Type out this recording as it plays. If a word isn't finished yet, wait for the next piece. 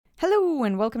Hello,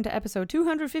 and welcome to episode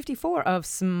 254 of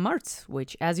SMARTS,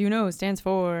 which, as you know, stands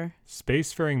for...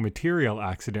 Spacefaring Material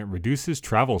Accident Reduces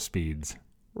Travel Speeds.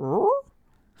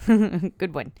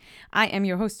 Good one. I am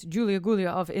your host, Julia Gulia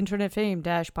of Internet Fame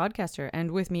Podcaster,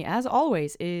 and with me, as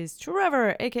always, is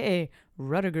Trevor, aka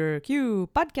Rudiger Q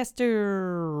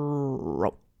Podcaster.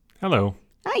 Hello.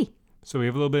 Hi. So we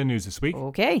have a little bit of news this week.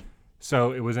 Okay.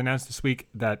 So it was announced this week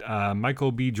that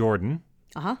Michael B. Jordan,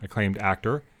 acclaimed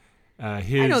actor,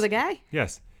 I know the guy.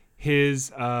 Yes.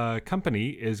 His company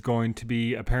is going to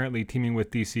be apparently teaming with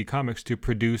DC Comics to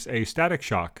produce a Static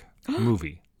Shock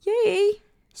movie. Yay.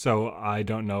 So I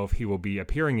don't know if he will be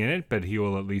appearing in it, but he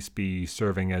will at least be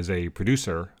serving as a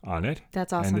producer on it.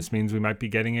 That's awesome. And this means we might be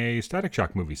getting a Static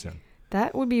Shock movie soon.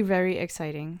 That would be very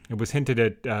exciting. It was hinted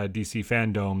at DC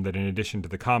Fandom that in addition to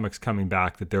the comics coming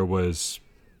back, that there were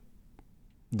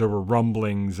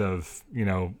rumblings of,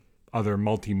 other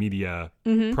multimedia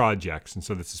projects. And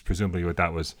so this is presumably what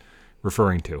that was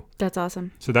referring to. That's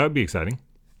awesome. So that would be exciting.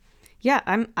 Yeah,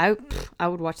 I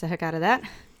would watch the heck out of that.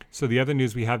 So the other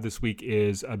news we have this week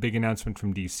is a big announcement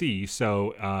from DC.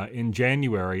 So in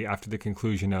January, after the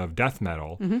conclusion of Death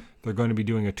Metal, they're going to be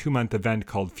doing a 2-month event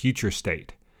called Future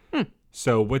State.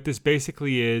 So what this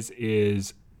basically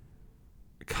is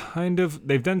kind of,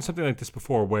 they've done something like this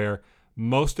before where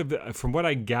from what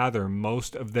I gather,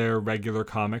 most of their regular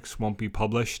comics won't be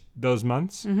published those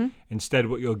months. Instead,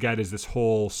 what you'll get is this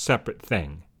whole separate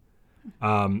thing.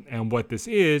 And what this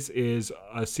is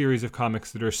a series of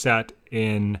comics that are set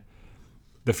in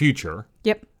the future.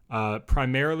 Yep.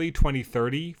 Primarily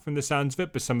 2030 from the sounds of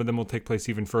it, but some of them will take place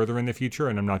even further in the future.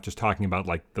 And I'm not just talking about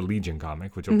like the Legion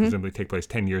comic, which will presumably take place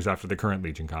 10 years after the current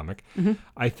Legion comic.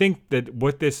 I think that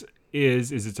what this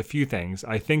is it's a few things.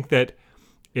 I think that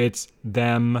it's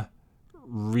them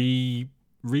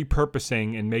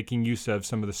repurposing and making use of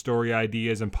some of the story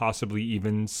ideas and possibly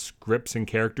even scripts and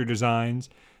character designs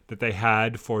that they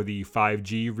had for the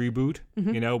 5G reboot,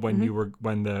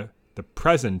 when the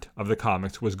present of the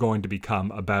comics was going to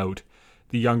become about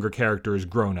the younger characters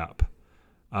grown up.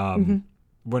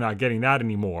 We're not getting that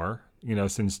anymore,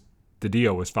 since the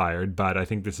Dio was fired, but I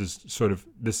think this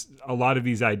is a lot of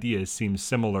these ideas seem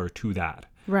similar to that.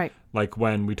 Right. Like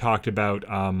when we talked about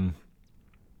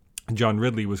John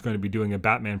Ridley was going to be doing a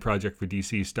Batman project for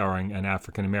DC starring an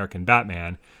African-American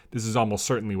Batman, this is almost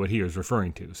certainly what he was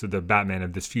referring to. So the Batman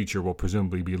of this future will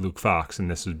presumably be Luke Fox, and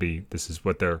this is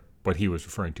what he was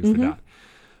referring to for that.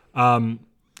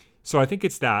 So I think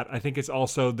it's that. I think it's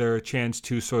also their chance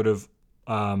to sort of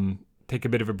take a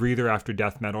bit of a breather after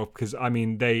Death Metal, because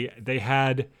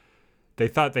they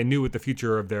thought they knew what the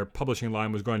future of their publishing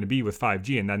line was going to be with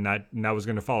 5G, and then that was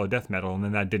going to follow Death Metal, and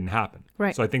then that didn't happen.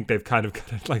 Right. So I think they've kind of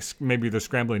maybe they're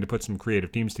scrambling to put some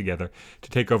creative teams together to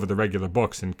take over the regular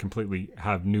books and completely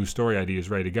have new story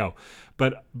ideas ready to go.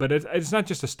 But it's not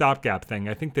just a stopgap thing.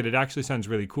 I think that it actually sounds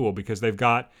really cool because they've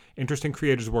got interesting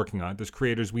creators working on it. There's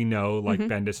creators we know like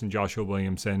Bendis and Joshua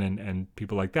Williamson and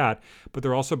people like that, but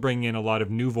they're also bringing in a lot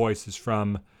of new voices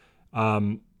from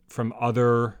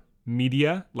other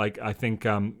media. Like I think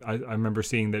I remember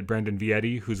seeing that Brendan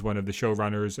Vietti, who's one of the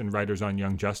showrunners and writers on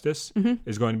Young Justice,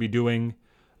 is going to be doing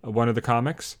one of the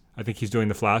comics. I think he's doing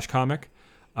the Flash comic.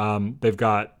 They've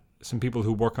got some people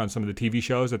who work on some of the TV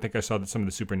shows. I think I saw that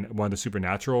one of the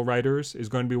Supernatural writers is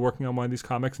going to be working on one of these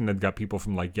comics, and they've got people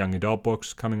from like young adult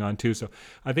books coming on too. So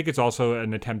I think it's also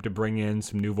an attempt to bring in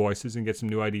some new voices and get some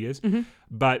new ideas.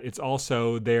 But it's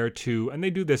also there to, and they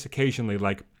do this occasionally,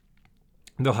 like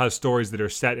they'll have stories that are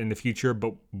set in the future,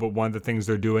 but one of the things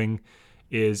they're doing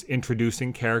is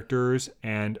introducing characters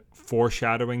and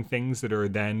foreshadowing things that are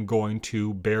then going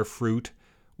to bear fruit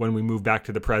when we move back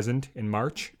to the present in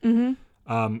March.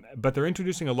 But they're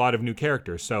introducing a lot of new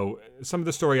characters. So some of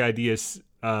the story ideas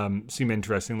seem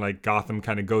interesting, like Gotham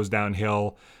kind of goes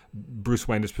downhill. Bruce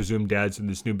Wayne is presumed dead, so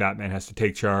this new Batman has to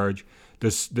take charge.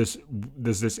 There's this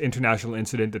international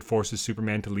incident that forces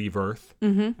Superman to leave Earth,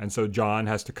 and so John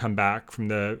has to come back from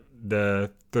the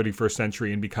 31st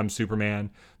century and become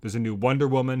Superman. There's a new Wonder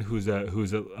Woman who's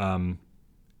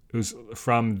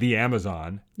from the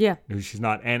Amazon. Yeah, she's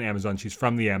not an Amazon; she's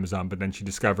from the Amazon. But then she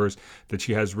discovers that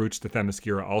she has roots to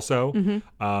Themyscira also.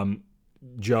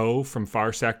 Joe from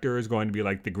Far Sector is going to be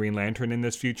like the Green Lantern in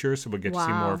this future, so we'll get to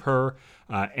see more of her.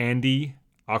 Andy,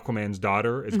 Aquaman's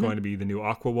daughter, is going to be the new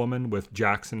Aquawoman, with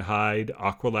Jackson Hyde,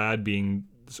 Aqualad, being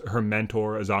her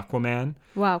mentor as Aquaman.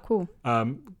 Wow, cool.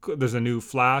 There's a new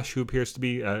Flash who appears to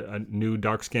be a new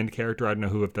dark-skinned character. I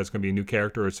don't know if that's going to be a new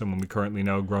character or someone we currently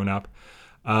know grown up.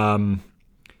 And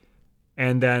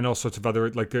then all sorts of other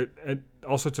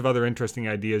interesting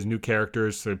ideas, new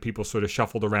characters, so people sort of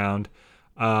shuffled around.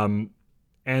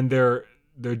 And they're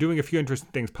they're doing a few interesting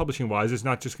things publishing wise. It's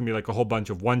not just going to be like a whole bunch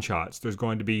of one shots. There's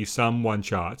going to be some one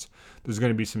shots. There's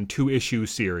going to be some 2-issue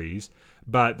series,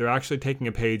 but they're actually taking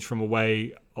a page from a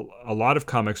way a lot of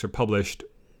comics are published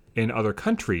in other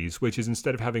countries, which is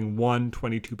instead of having one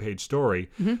 22-page story,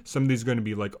 some of these are going to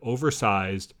be like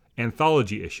oversized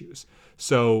anthology issues.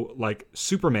 So like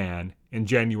Superman in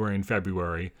January and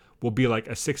February will be like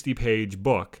a 60-page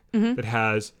book that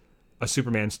has a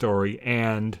Superman story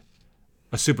and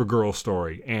a Supergirl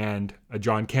story and a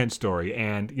John Kent story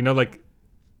and, like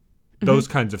those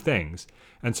kinds of things.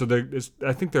 And so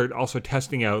I think they're also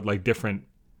testing out like different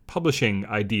publishing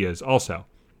ideas also.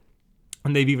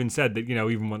 And they've even said that,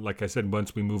 even when, like I said,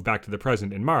 once we move back to the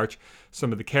present in March,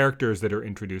 some of the characters that are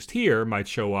introduced here might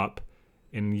show up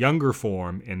in younger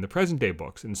form in the present day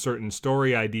books, and certain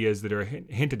story ideas that are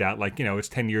hinted at, like, it's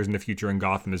 10 years in the future and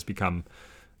Gotham has become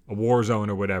a war zone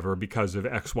or whatever because of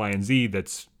X, Y, and Z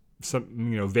that's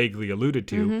vaguely alluded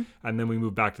to. And then we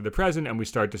move back to the present and we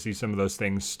start to see some of those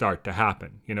things start to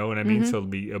happen. You know what I mean? So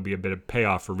it'll be a bit of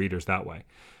payoff for readers that way.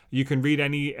 You can read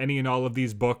any and all of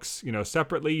these books,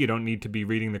 separately. You don't need to be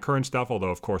reading the current stuff,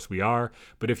 although of course we are.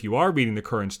 But if you are reading the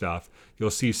current stuff,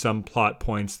 you'll see some plot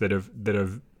points that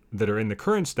are in the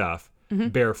current stuff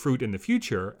bear fruit in the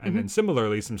future, and then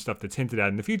similarly, some stuff that's hinted at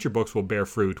in the future books will bear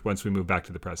fruit once we move back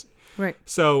to the present. Right.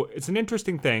 So it's an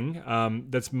interesting thing.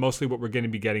 That's mostly what we're going to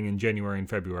be getting in January and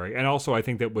February. And also, I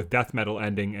think that with Death Metal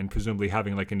ending and presumably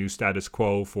having like a new status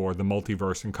quo for the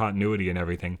multiverse and continuity and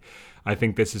everything, I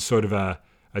think this is sort of a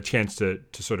chance to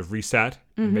sort of reset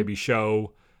and maybe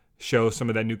show some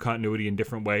of that new continuity in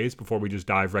different ways before we just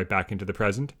dive right back into the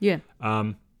present. Yeah.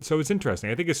 So it's interesting.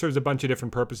 I think it serves a bunch of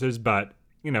different purposes, but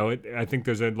I think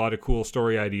there's a lot of cool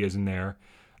story ideas in there,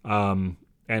 and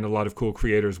a lot of cool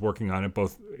creators working on it,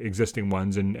 both existing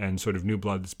ones and sort of new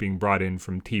blood that's being brought in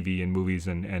from TV and movies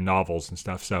and novels and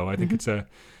stuff. So I think it's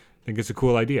a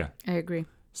cool idea. I agree.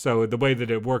 So the way that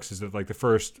it works is that like the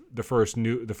first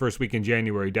week in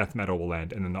January, Death Metal will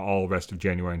end, and then all the rest of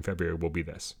January and February will be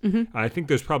this. I think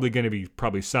there's probably going to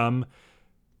be some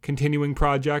continuing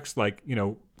projects like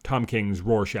Tom King's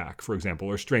Rorschach, for example,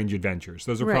 or Strange Adventures.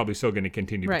 Those are probably still going to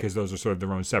continue because those are sort of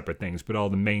their own separate things. But all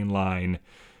the mainline,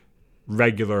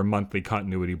 regular monthly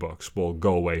continuity books will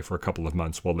go away for a couple of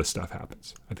months while this stuff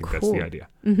happens. I think that's the idea.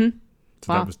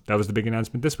 So that was the big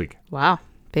announcement this week. Wow,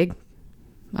 big.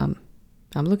 I'm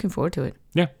looking forward to it.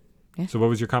 Yeah. So what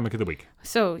was your comic of the week?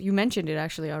 So you mentioned it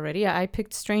actually already. I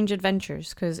picked Strange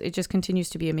Adventures because it just continues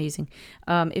to be amazing.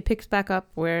 It picks back up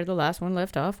where the last one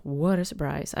left off. What a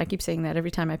surprise. I keep saying that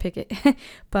every time I pick it.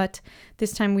 But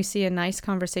this time we see a nice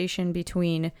conversation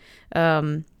between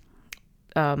Alana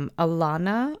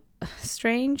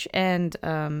Strange and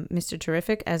Mr.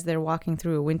 Terrific as they're walking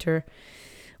through a winter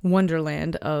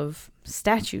wonderland of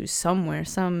statues somewhere.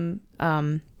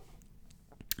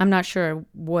 I'm not sure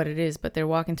what it is, but they're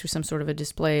walking through some sort of a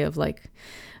display of like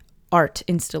art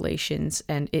installations,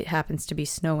 and it happens to be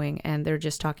snowing, and they're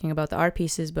just talking about the art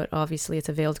pieces, but obviously it's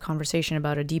a veiled conversation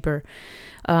about a deeper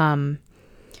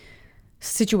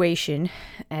situation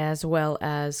as well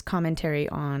as commentary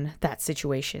on that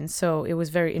situation. So it was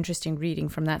very interesting reading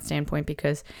from that standpoint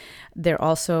because they're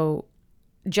also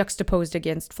juxtaposed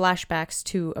against flashbacks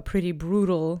to a pretty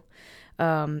brutal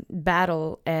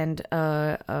battle and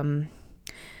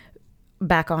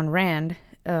back on Rand,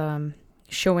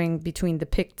 showing between the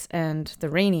Picts and the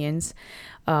Rainians,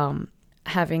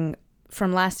 having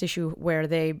from last issue where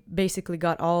they basically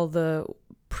got all the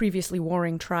previously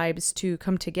warring tribes to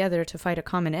come together to fight a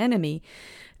common enemy.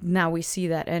 Now we see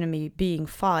that enemy being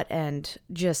fought and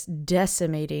just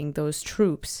decimating those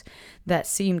troops that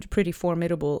seemed pretty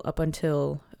formidable up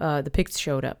until the Picts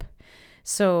showed up.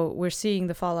 So we're seeing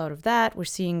the fallout of that. We're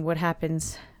seeing what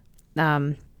happens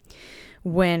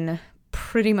when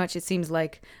pretty much it seems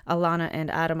like Alana and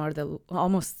Adam are the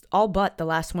almost all but the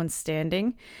last ones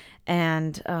standing.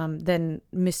 And then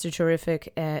Mr.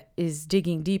 Terrific is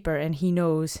digging deeper, and he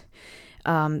knows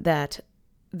that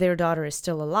their daughter is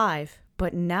still alive.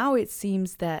 But now it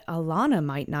seems that Alana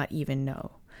might not even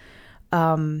know.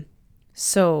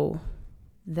 So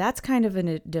that's kind of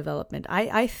a development.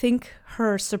 I think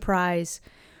her surprise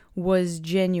was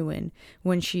genuine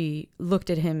when she looked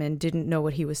at him and didn't know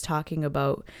what he was talking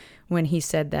about when he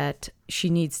said that she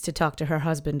needs to talk to her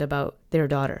husband about their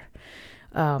daughter.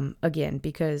 Again,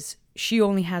 because she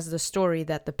only has the story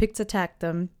that the Picts attacked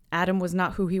them. Adam was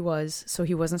not who he was, so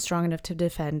he wasn't strong enough to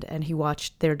defend, and he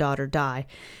watched their daughter die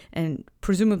and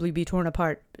presumably be torn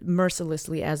apart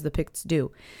mercilessly as the Picts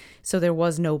do. So there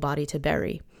was no body to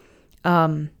bury.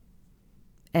 And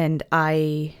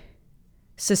I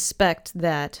suspect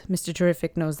that Mr.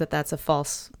 Terrific knows that that's a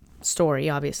false story,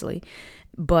 obviously,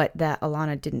 but that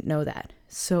Alana didn't know that.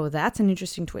 So that's an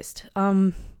interesting twist.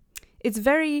 It's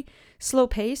very slow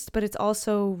paced, but it's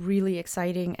also really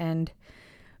exciting and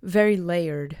very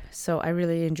layered. So I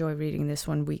really enjoy reading this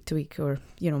one week to week, or,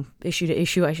 issue to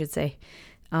issue, I should say.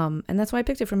 And that's why I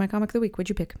picked it for my comic of the week. What'd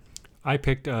you pick? I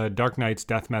picked Dark Knight's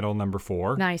Death Metal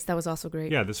 #4. Nice. That was also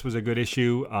great. Yeah, this was a good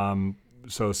issue.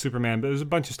 So Superman, but there's a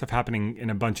bunch of stuff happening in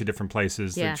a bunch of different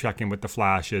places. Yeah. They're checking with the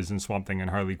Flashes and Swamp Thing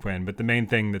and Harley Quinn. But the main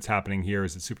thing that's happening here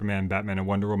is that Superman, Batman, and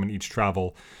Wonder Woman each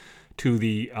travel to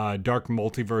the dark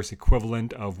multiverse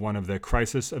equivalent of one of the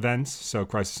Crisis events. So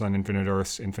Crisis on Infinite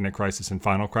Earths, Infinite Crisis, and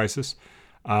Final Crisis.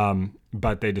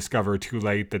 But they discover too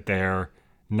late that they're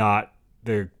not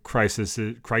the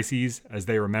crises as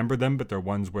they remember them, but they're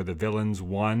ones where the villains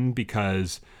won,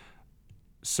 because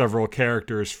several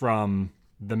characters from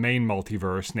the main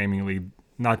multiverse, namely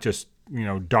not just,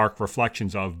 dark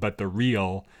reflections of, but the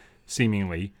real,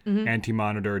 seemingly,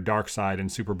 Anti-Monitor, Darkseid, and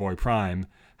Superboy Prime,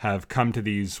 have come to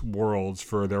these worlds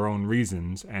for their own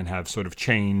reasons and have sort of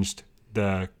changed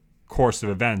the course of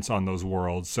events on those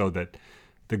worlds so that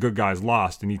the good guys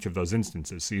lost in each of those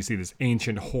instances. So you see this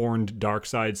ancient horned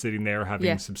Darkseid sitting there,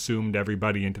 having subsumed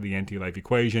everybody into the anti-life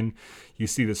equation. You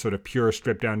see this sort of pure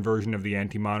stripped down version of the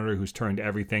Anti-Monitor who's turned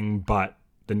everything but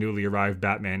the newly arrived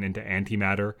Batman into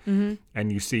antimatter.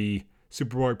 And you see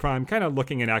Superboy Prime kind of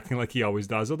looking and acting like he always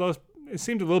does, although it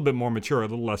seemed a little bit more mature, a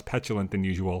little less petulant than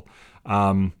usual.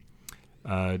 Strapping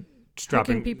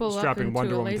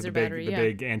Wonder Woman to the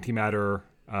big antimatter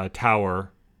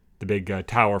tower, the big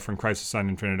tower from Crisis on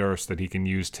Infinite Earths that he can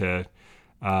use to.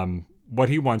 What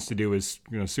he wants to do is,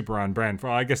 super on brand.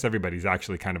 Well, I guess everybody's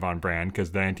actually kind of on brand,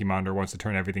 because the Anti-Monitor wants to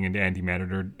turn everything into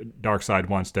antimatter. Darkseid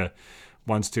wants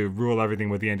to rule everything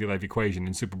with the anti-life equation,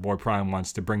 and Superboy Prime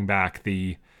wants to bring back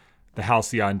the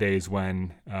halcyon days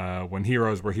when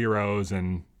heroes were heroes,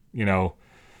 and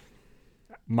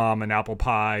Mom and Apple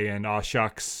Pie and Aw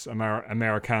Shucks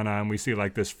Americana, and we see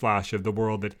like this flash of the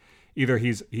world that either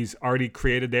he's already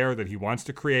created there, that he wants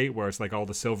to create, where it's like all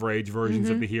the Silver Age versions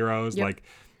of the heroes, like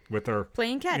with their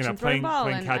playing catch and playing ball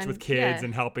catch with kids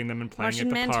and helping them and playing Martian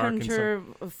at the park. Manhunter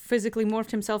physically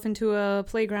morphed himself into a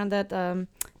playground that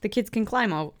the kids can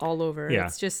climb all over. Yeah.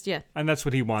 It's just and that's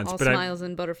what he wants. All smiles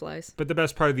and butterflies. But the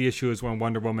best part of the issue is when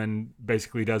Wonder Woman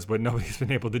basically does what nobody's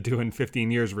been able to do in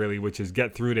 15 years, really, which is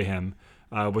get through to him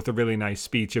with a really nice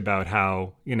speech about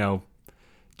how,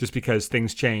 just because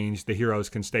things change, the heroes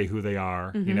can stay who they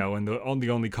are, and the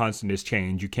only constant is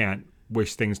change. You can't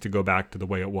wish things to go back to the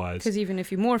way it was. Because even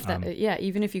if you morph that,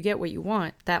 even if you get what you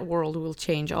want, that world will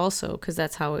change also, because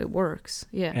that's how it works.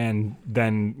 Yeah. And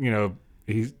then,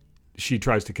 she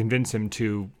tries to convince him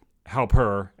to help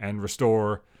her and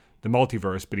restore the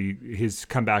multiverse, but his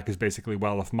comeback is basically,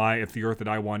 well, if the Earth that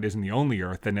I want isn't the only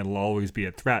Earth, then it'll always be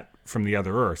a threat from the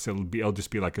other Earths. It'll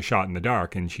just be like a shot in the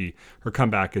dark. And her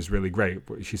comeback is really great.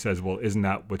 She says, well, isn't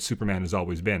that what Superman has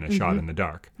always been, a shot in the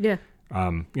dark? Yeah.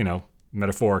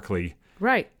 Metaphorically.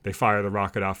 Right. They fire the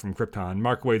rocket off from Krypton.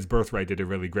 Mark Waid's Birthright did a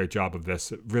really great job of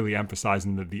this, really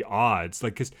emphasizing the odds.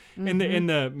 Like, cause in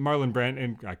the Marlon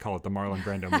Brando, I call it the Marlon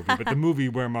Brando movie, but the movie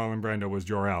where Marlon Brando was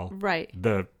Jor-El, right?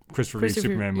 The Christopher Reeve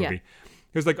Superman movie.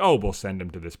 It was like, oh, we'll send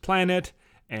him to this planet,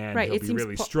 and he'll be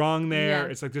really strong there.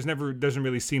 It's like doesn't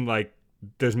really seem like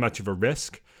there's much of a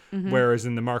risk. Whereas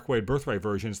in the Mark Waid Birthright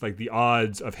version, it's like the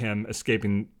odds of him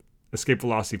escape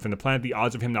velocity from the planet, the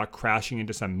odds of him not crashing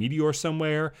into some meteor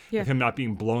somewhere, of him not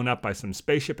being blown up by some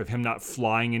spaceship, of him not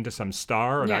flying into some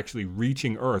star, of actually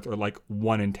reaching Earth, are like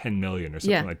 1 in 10 million or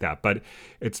something like that. But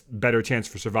it's better chance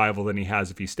for survival than he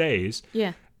has if he stays.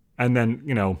 Yeah. And then,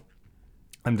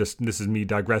 this is me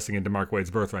digressing into Mark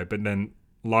Waid's Birthright, but then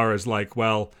Lara's like,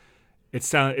 well,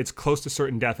 it's close to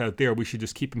certain death out there. We should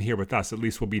just keep him here with us. At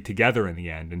least we'll be together in the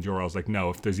end. And Jor-El's like, no,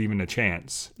 if there's even a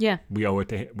chance, we owe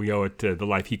it to the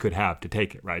life he could have to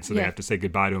take it, right? So they have to say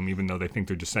goodbye to him, even though they think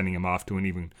they're just sending him off to an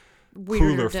even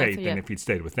crueler fate than if he'd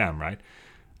stayed with them, right?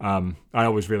 I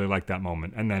always really like that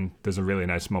moment. And then there's a really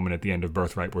nice moment at the end of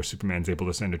Birthright where Superman's able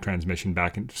to send a transmission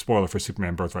back. Spoiler for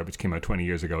Superman Birthright, which came out 20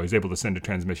 years ago. He's able to send a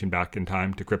transmission back in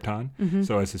time to Krypton.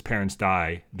 So as his parents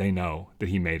die, they know that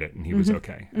he made it and he was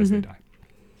okay as they die.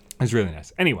 It's really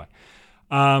nice. Anyway,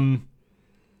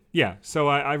 so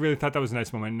I really thought that was a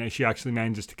nice moment. And she actually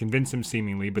manages to convince him,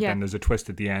 seemingly, but then there's a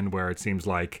twist at the end where it seems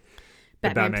like the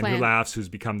Batman who laughs, who's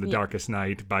become the Darkest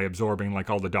Knight by absorbing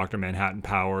like all the Dr. Manhattan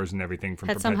powers and everything from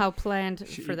had somehow planned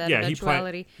for that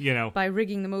eventuality. By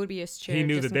rigging the Mobius chair. He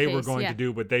knew that they were going to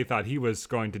do what they thought he was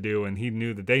going to do, and he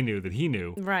knew that they knew that he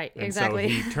knew. Right, and exactly.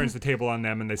 So he turns the table on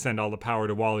them, and they send all the power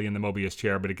to Wally in the Mobius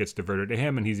chair, but it gets diverted to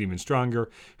him, and he's even stronger,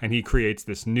 and he creates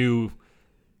this new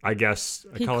I guess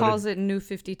He calls it New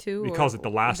 52. He calls it the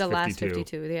Last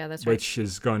 52. Yeah, that's right. Which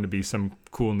is going to be some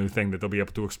cool new thing that they'll be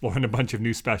able to explore in a bunch of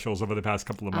new specials over the past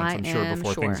couple of months. I'm sure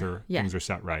before things are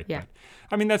set right. Yeah.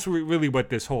 But, I mean, that's really what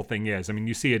this whole thing is. I mean,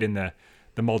 you see it in the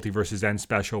Multiverses End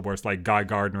special where it's like Guy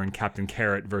Gardner and Captain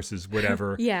Carrot versus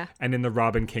whatever. Yeah. And in the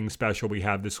Robin King special we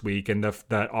have this week, and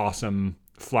that awesome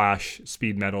Flash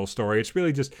speed metal story. It's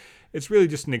really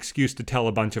just an excuse to tell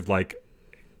a bunch of like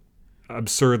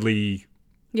absurdly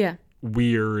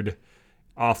weird,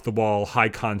 off the wall, high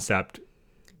concept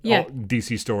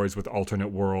DC stories with alternate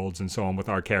worlds and so on, with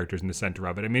our characters in the center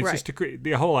of it. I mean, it's just to create,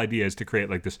 the whole idea is to create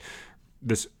like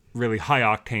this really high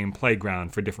octane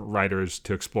playground for different writers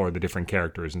to explore the different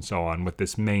characters and so on, with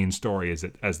this main story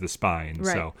as the spine.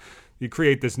 Right. So you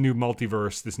create this new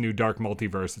multiverse, this new dark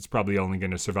multiverse. It's probably only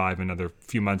going to survive another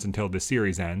few months until the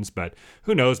series ends, but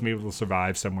who knows? Maybe it'll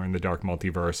survive somewhere in the dark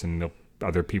multiverse, and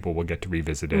other people will get to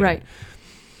revisit it. Right.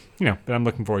 And, but I'm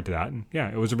looking forward to that. And yeah,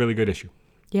 it was a really good issue.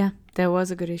 Yeah, that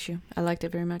was a good issue. I liked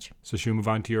it very much. So should we move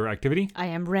on to your activity? I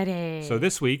am ready. So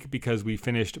this week, because we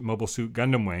finished Mobile Suit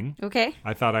Gundam Wing, okay,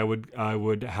 I thought I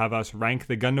would have us rank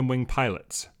the Gundam Wing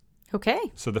pilots. Okay.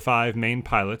 So the 5 main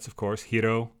pilots, of course,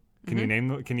 Hiro. Can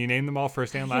you name them all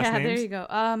first and last names? Yeah, there you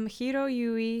go. Hiro,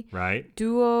 Yui. Right.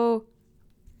 Duo.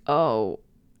 Oh,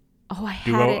 I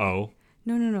had Duo it. O.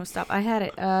 No, stop. I had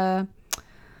it.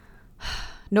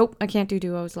 Nope, I can't do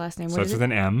Duo's last name. What Starts is with it?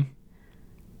 an M.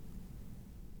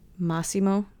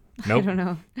 Massimo? Nope. I don't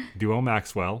know. Duo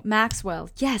Maxwell. Maxwell.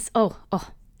 Yes. Oh.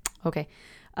 Okay.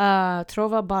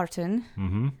 Trova Barton.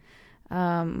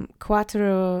 Mm-hmm.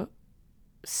 Quattro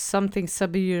something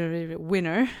Sabir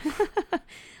winner.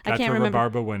 I can't remember.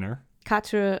 Rabarba winner.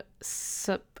 Quattro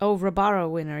Rabara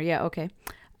winner. Yeah. Okay.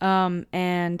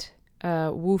 And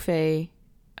Wu Fei.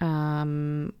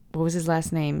 What was his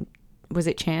last name? Was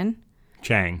it Chang?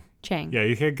 Chang. Yeah,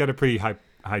 you got a pretty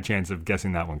high chance of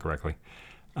guessing that one correctly.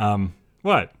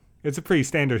 What? It's a pretty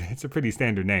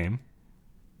standard name.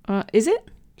 Is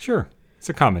it? Sure. It's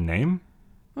a common name.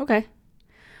 Okay.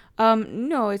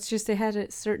 No, it's just it had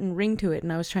a certain ring to it,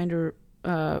 and I was trying to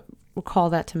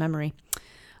recall that to memory.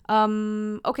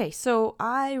 Okay, so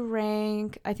I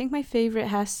think my favorite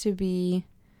has to be,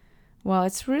 well,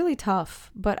 it's really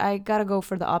tough, but I gotta go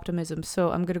for the optimism,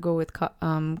 so I'm gonna go with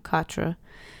Quattro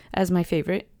as my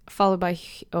favorite, followed by,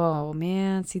 oh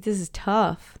man, see, this is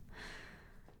tough.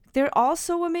 They're all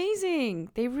so amazing.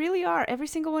 They really are. Every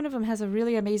single one of them has a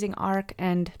really amazing arc,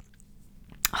 and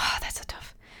that's a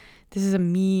tough. This is a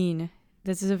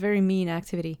very mean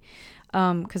activity,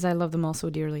 because I love them all so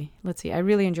dearly. Let's see. I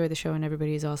really enjoy the show, and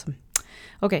everybody is awesome.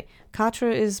 Okay, Quattro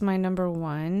is my number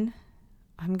 1.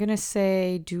 I'm gonna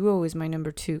say Duo is my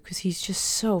number 2 because he's just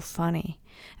so funny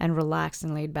and relaxed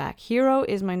and laid back. Hiro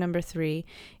is my number 3,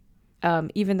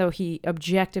 even though he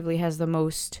objectively has the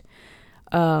most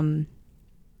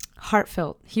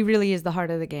heartfelt. He really is the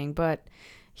heart of the gang, but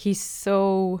he's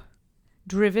so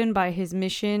driven by his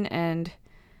mission and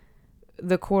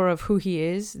the core of who he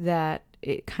is that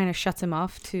it kind of shuts him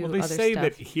off to other stuff. Well, they say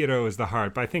that Hiro is the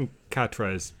heart, but I think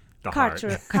Quattro is the heart.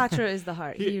 Quattro is the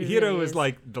heart. Hiro is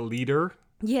like the leader.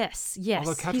 Yes.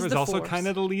 Although Quattro is also kind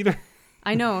of the leader.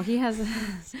 I know. He has...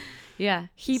 Yeah,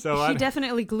 he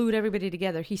definitely glued everybody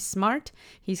together. He's smart.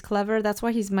 He's clever. That's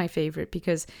why he's my favorite,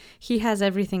 because he has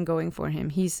everything going for him.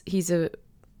 He's a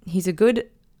good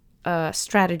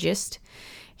strategist.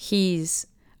 He's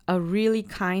a really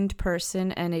kind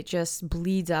person, and it just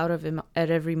bleeds out of him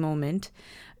at every moment,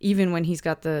 even when he's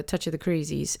got the touch of the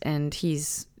crazies and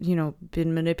he's,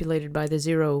 been manipulated by the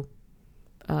Zero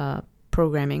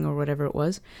programming or whatever it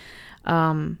was.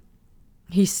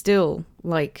 He's still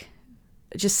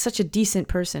just such a decent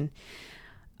person.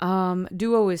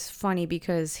 Duo is funny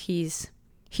because he's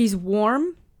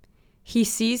warm, he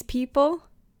sees people,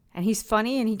 and he's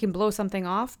funny, and he can blow something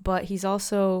off, but he's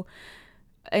also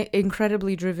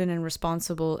incredibly driven and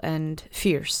responsible and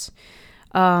fierce.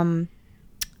 And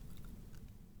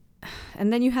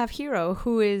then you have Hiro,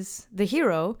 who is the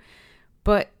hero,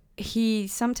 but he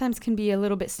sometimes can be a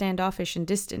little bit standoffish and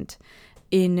distant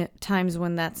in times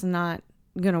when that's not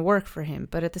going to work for him.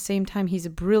 But at the same time, he's a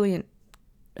brilliant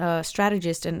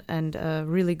strategist and a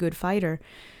really good fighter.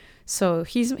 So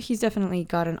he's definitely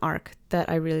got an arc that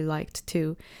I really liked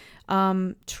too.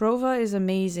 Trova is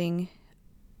amazing,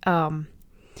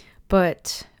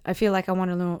 but I feel like I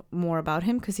want to know more about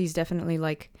him because he's definitely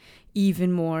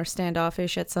even more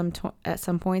standoffish at some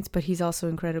points, but he's also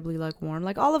incredibly warm.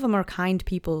 All of them are kind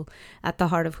people at the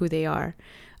heart of who they are.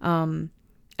 And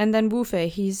then Wu Fei,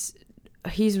 he's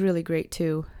really great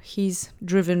too. He's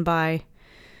driven by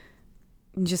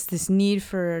just this need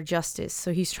for justice.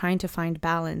 So he's trying to find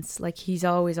balance. Like he's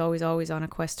always, always, always on a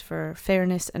quest for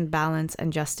fairness and balance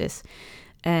and justice.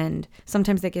 And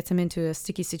sometimes that gets him into a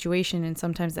sticky situation, and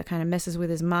sometimes that kind of messes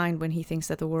with his mind when he thinks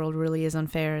that the world really is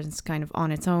unfair and it's kind of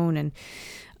on its own, and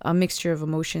a mixture of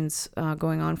emotions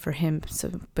going on for him. So,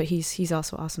 but he's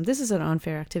also awesome. This is an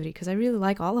unfair activity because I really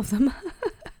like all of them.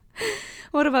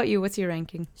 What about you? What's your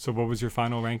ranking? So what was your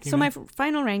final ranking? So my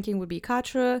final ranking would be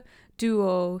Katra,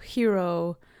 Duo,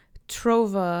 Hiro,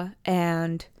 Trova,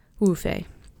 and Wu Fei.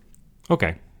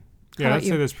 Okay. Yeah, I'd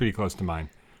say that's pretty close to mine.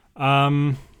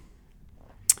 I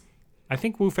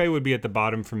think Wu Fei would be at the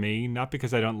bottom for me, not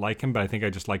because I don't like him, but I think I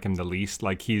just like him the least.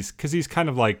 Like he's kind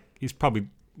of like, he's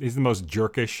the most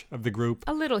jerkish of the group.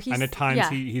 A little. And at times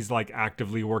he's like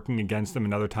actively working against them,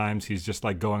 and other times he's just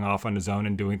like going off on his own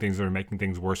and doing things that are making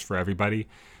things worse for everybody.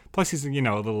 Plus he's, you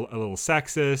know, a little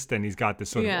sexist, and he's got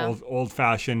this sort of old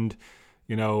fashioned,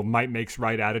 you know, might makes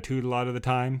right attitude a lot of the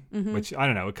time, which I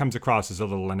don't know, it comes across as a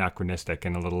little anachronistic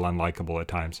and a little unlikable at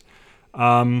times.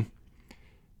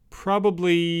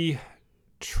 Probably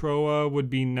Troa would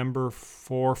be number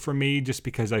 4 for me, just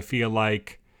because I feel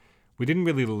like we didn't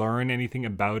really learn anything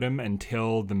about him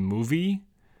until the movie.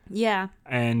 Yeah.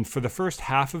 And for the first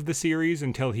half of the series,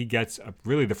 until he gets,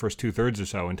 really the first 2/3 or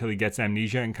so, until he gets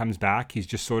amnesia and comes back, he's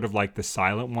just sort of like the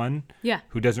silent one. Yeah.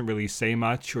 Who doesn't really say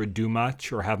much or do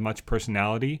much or have much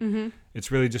personality. It's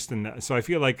really just so I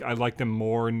feel like I liked him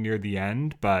more near the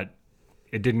end, but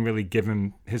it didn't really give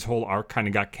him, his whole arc kind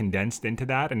of got condensed into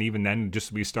that. And even then,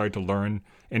 just we started to learn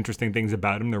interesting things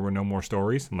about him. There were no more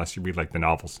stories, unless you read like the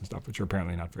novels and stuff, which are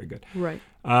apparently not very good. Right.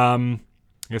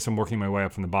 I guess I'm working my way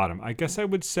up from the bottom. I guess I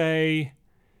would say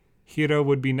Hiro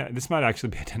would be, this might actually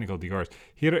be identical to yours.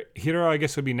 Hiro, I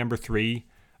guess, would be number 3.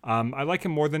 I like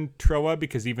him more than Troa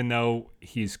because even though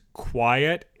he's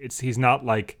quiet, he's not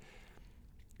like,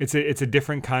 it's a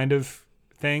different kind of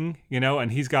thing, you know,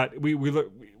 and he's got, we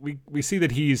see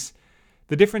that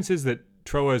the difference is that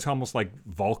Troa is almost like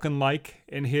Vulcan-like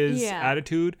in his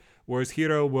attitude, whereas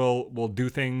Hiro will do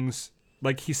things,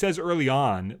 like he says early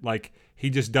on, like he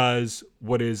just does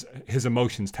what his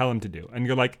emotions tell him to do. And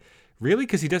you're like, really?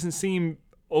 Because he doesn't seem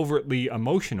overtly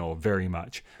emotional very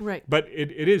much. Right. But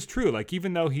it is true. Like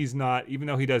even though he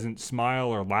doesn't smile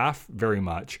or laugh very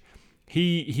much,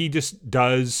 he just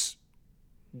does.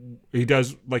 He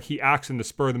does, like, he acts in the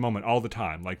spur of the moment all the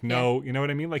time. Like, no, you know what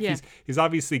I mean? Like, he's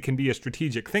obviously can be a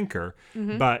strategic thinker,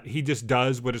 but he just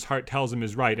does what his heart tells him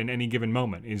is right in any given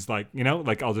moment. He's like, you know,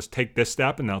 like, I'll just take this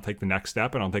step, and then I'll take the next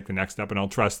step, and I'll take the next step, and I'll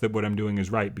trust that what I'm doing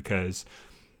is right because,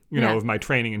 you know, of my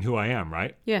training and who I am,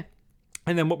 right? Yeah.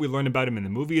 And then what we learn about him in the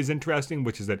movie is interesting,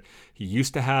 which is that he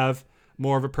used to have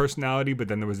more of a personality, but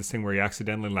then there was this thing where he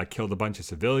accidentally, like, killed a bunch of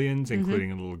civilians,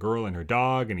 including a little girl and her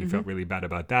dog, and he felt really bad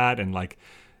about that, and, like,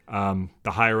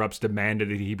 the higher ups demanded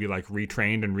that he be like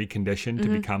retrained and reconditioned to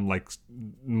become like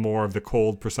more of the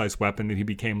cold, precise weapon that he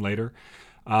became later.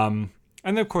 And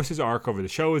then of course his arc over the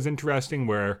show is interesting,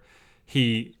 where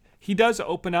he does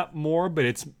open up more,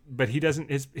 but he doesn't,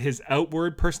 his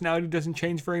outward personality doesn't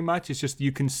change very much. It's just,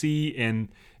 you can see in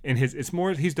his, it's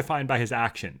more, he's defined by his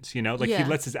actions, you know, like he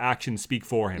lets his actions speak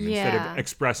for him instead of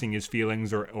expressing his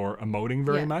feelings or emoting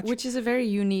very much. Which is a very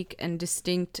unique and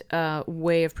distinct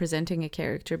way of presenting a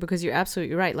character, because you're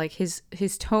absolutely right. Like his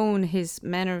tone, his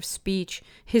manner of speech,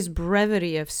 his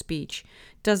brevity of speech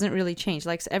doesn't really change.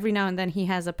 Like every now and then he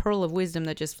has a pearl of wisdom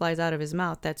that just flies out of his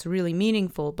mouth that's really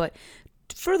meaningful, but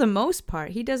for the most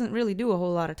part, he doesn't really do a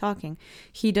whole lot of talking.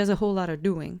 He does a whole lot of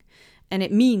doing, and it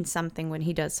means something when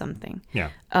he does something.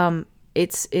 Yeah.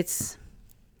 It's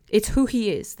who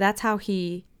he is. That's how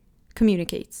he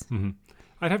communicates. Mm-hmm.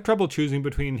 I'd have trouble choosing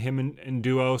between him and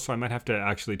Duo, so I might have to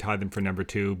actually tie them for number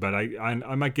 2. But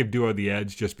I might give Duo the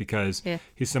edge just because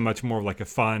he's so much more like a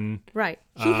fun. Right.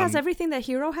 He has everything that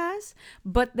Hiro has,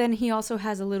 but then he also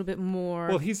has a little bit more.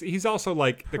 Well, he's also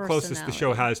like the closest the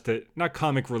show has to, not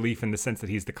comic relief in the sense that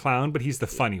he's the clown, but he's the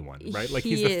funny one, right? Like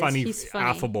he's the funny,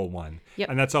 affable one. Yep.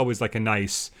 And that's always like a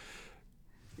nice,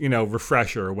 you know,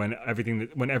 refresher when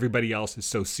everybody else is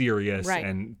so serious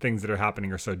and things that are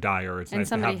happening are so dire. It's nice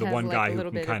to have the one guy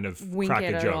who can kind of crack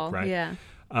a joke, right? Yeah.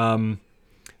 And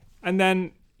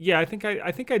then I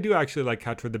think I do actually like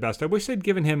Katra the best. I wish they'd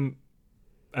given him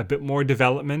a bit more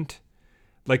development.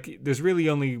 Like there's really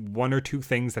only 1 or 2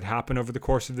 things that happen over the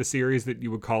course of the series that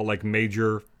you would call like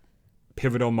major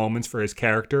pivotal moments for his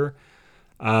character.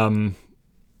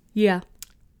 Yeah.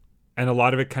 And a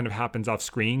lot of it kind of happens off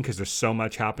screen because there's so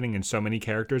much happening and so many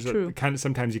characters. True. Kind of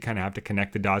sometimes you kind of have to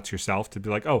connect the dots yourself to be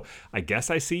like, oh, I guess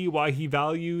I see why he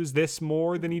values this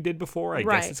more than he did before. I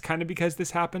guess it's kind of because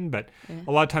this happened. But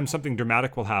a lot of times something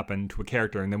dramatic will happen to a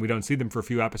character and then we don't see them for a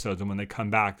few episodes. And when they come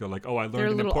back, they're like, oh, I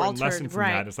learned an important lesson from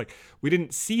that. It's like, we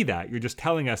didn't see that. You're just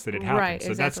telling us that it happened. Right,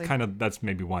 so that's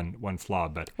maybe one flaw.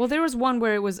 But well, there was one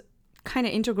where it was kind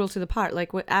of integral to the part, like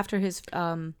after his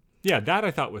yeah, that I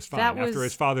thought was fine. After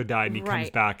his father died and he comes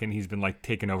right. back and he's been like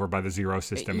taken over by the Zero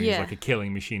system and Yeah. he's like a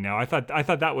killing machine now. I thought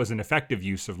that was an effective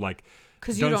use of like,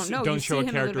 because you don't know. Don't you show see a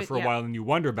him character little for a bit, while and you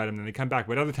wonder about him and then they come back.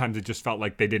 But other times it just felt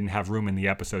like they didn't have room in the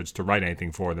episodes to write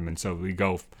anything for them. And so we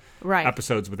go right.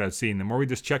 episodes without seeing them. Or we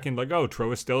just check in like, oh,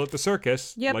 Tro is still at the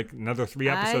circus. Yep. Like another 3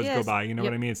 episodes yes. go by. You know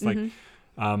Yep. what I mean? It's like,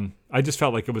 I just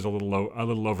felt like it was a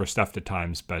little overstuffed at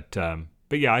times.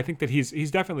 But yeah, I think that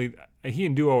he's definitely, he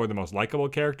and Duo are the most likable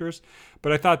characters.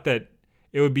 But I thought that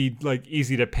it would be like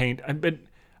easy to paint. But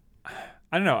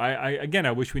I don't know.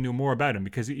 I wish we knew more about him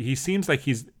because he seems like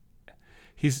he's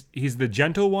the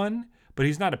gentle one, but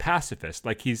he's not a pacifist.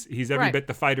 Like he's every right. bit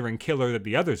the fighter and killer that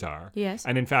the others are. Yes.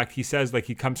 And in fact, he says like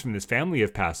he comes from this family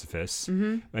of pacifists,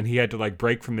 and he had to like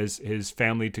break from his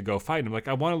family to go fight. And I'm like,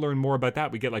 I want to learn more about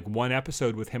that. We get like 1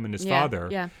 episode with him and his father.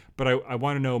 Yeah. But I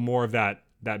want to know more of that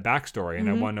backstory, and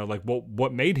I want to know like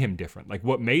what made him different, like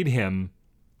what made him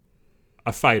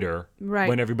a fighter right.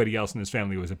 when everybody else in his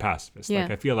family was a pacifist. Yeah.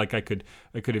 Like I feel like I could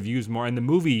have used more, and the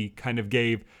movie kind of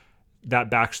gave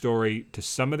that backstory to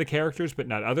some of the characters, but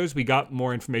not others. We got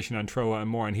more information on Troa and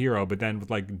more on Hero, but then with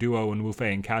like Duo and Wu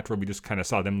Fei and Catra, we just kind of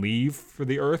saw them leave for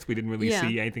the Earth. We didn't really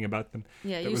see anything about them.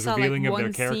 Yeah, that you was saw revealing like of their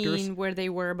one characters. scene where they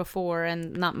were before,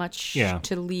 and not much Yeah.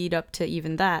 to lead up to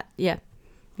even that. Yeah.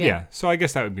 Yeah, so I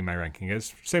guess that would be my ranking.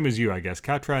 It's same as you, I guess.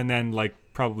 Catra, and then like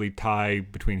probably tie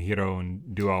between Hiro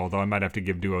and Duo, although I might have to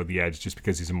give Duo the edge just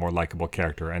because he's a more likable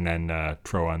character, and then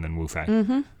Troa and then Wu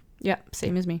Fei. Yeah,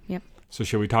 same as me. Yep. So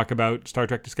shall we talk about Star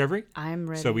Trek Discovery? I'm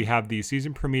ready. So we have the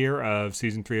season premiere of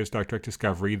season 3 of Star Trek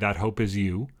Discovery, That Hope Is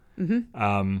You.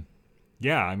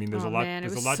 Yeah, I mean, there's a lot. Man,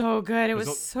 there's it was a lot. so good. It there's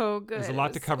was so good. There's a It lot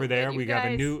was to cover so there. good, We you have a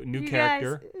guys. new You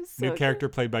character, guys, it was so new good. character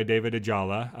played by David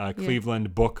Ajala,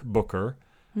 Cleveland Booker,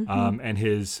 and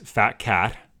his fat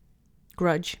cat.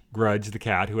 Grudge, the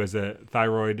cat, who has a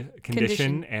thyroid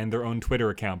condition and their own Twitter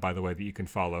account, by the way, that you can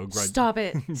follow. Grudge, Stop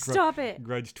it. Stop it.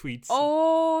 Grudge tweets.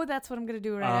 Oh, that's what I'm going to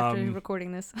do right after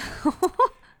recording this.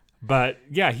 But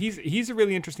yeah, he's a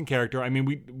really interesting character. I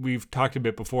mean, we've talked a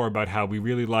bit before about how we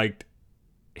really liked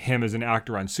him as an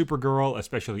actor on Supergirl,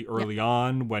 especially early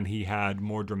on when he had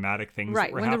more dramatic things. Right,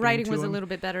 that were when the happening writing to was a him. little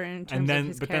bit better in terms And then, of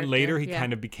his but character. then later he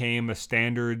kind of became a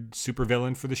standard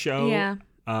supervillain for the show. Yeah.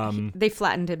 They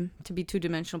flattened him to be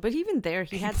 2-dimensional, but even there,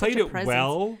 he had played such a it presence.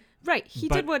 well. Right, he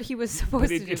but- did what he was supposed But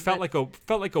to do. it felt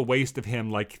like a waste of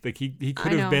him. Like he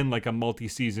could have know. been like a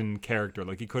multi-season character.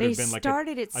 Like he could They have been like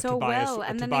started it a so Tobias, well,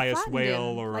 and a then they Tobias flattened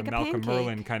Whale him or like a a Malcolm pancake.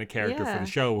 Merlin kind of character for Yeah. the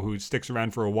show who sticks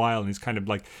around for a while and he's kind of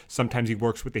like sometimes he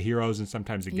works with the heroes and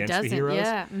sometimes against the doesn't, heroes.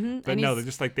 yeah, But and no, he's- they're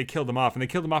just like they killed him off, and they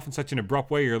killed him off in such an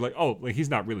abrupt way. You're like, oh, like he's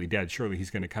not really dead. Surely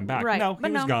he's going to come back. Right, No, but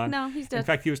he was no, gone. no, he's In dead.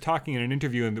 fact, he was talking in an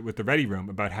interview with the Ready Room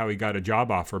about how he got a job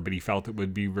offer, but he felt it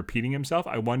would be repeating himself.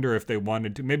 I wonder if they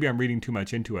wanted to. Maybe I'm reading too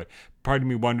much into it. Part of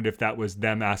me wondered if that was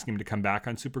them asking him to come back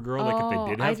on Supergirl, like if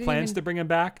they did I have didn't plans even- to bring him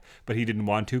back, but he didn't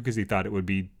want to because he thought it would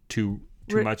be too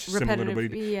much similar to what he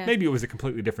did. yeah. Maybe it was a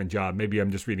completely different job. Maybe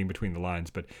I'm just reading between the lines,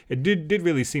 but it did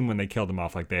really seem when they killed him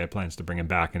off like they had plans to bring him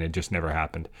back, and it just never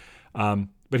happened.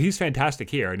 But he's fantastic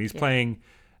here, and he's playing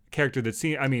a character that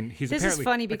seems. I mean, he's This is apparently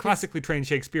funny a because- classically trained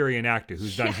Shakespearean actor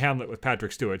who's done Hamlet with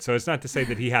Patrick Stewart. So it's not to say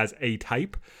that he has a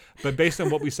type, but based on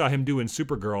what we saw him do in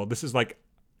Supergirl, this is like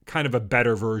kind of a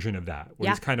better version of that, where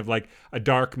he's kind of like a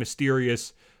dark,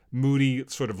 mysterious, moody,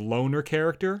 sort of loner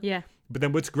character. Yeah. But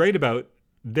then what's great about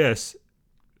this,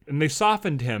 and they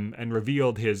softened him and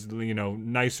revealed his,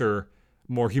 nicer,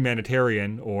 more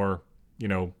humanitarian or,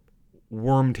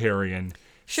 wormtarian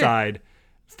side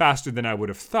faster than I would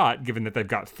have thought, given that they've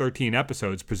got 13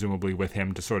 episodes, presumably, with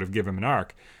him to sort of give him an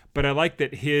arc. But I like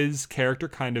that his character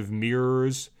kind of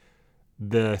mirrors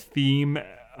the theme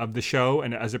of the show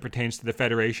and as it pertains to the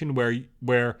Federation,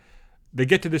 where they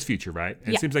get to this future, right?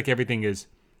 And it seems like everything is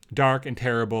dark and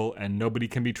terrible and nobody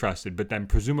can be trusted, but then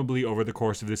presumably over the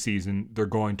course of the season they're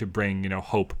going to bring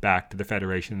hope back to the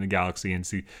Federation and the galaxy and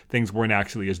see things weren't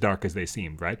actually as dark as they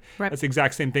seemed, right? That's the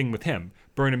exact same thing with him.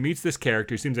 Burnham meets this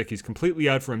character. He seems like he's completely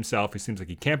out for himself. He seems like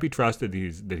he can't be trusted,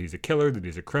 that he's a killer, that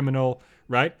he's a criminal,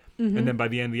 right? And then by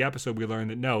the end of the episode we learn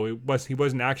that no, he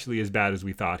wasn't actually as bad as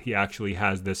we thought. He actually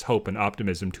has this hope and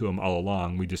optimism to him all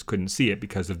along. We just couldn't see it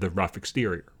because of the rough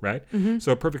exterior, right?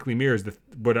 So it perfectly mirrors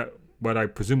what I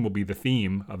presume will be the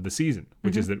theme of the season,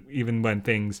 which is that even when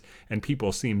things and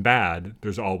people seem bad,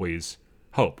 there's always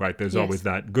hope, right? There's always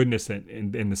that goodness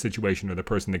in the situation or the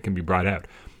person that can be brought out.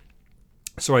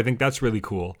 So I think that's really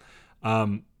cool.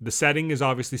 The setting is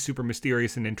obviously super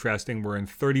mysterious and interesting. We're in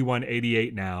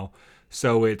 3188 now,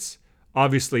 so it's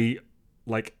obviously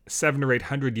like 700 or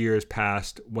 800 years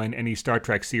past when any Star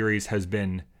Trek series has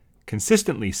been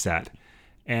consistently set,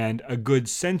 and a good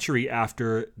century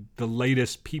after the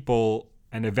latest people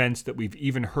and events that we've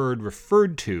even heard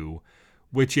referred to,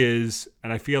 which is,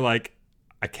 and I feel like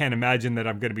I can't imagine that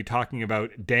I'm going to be talking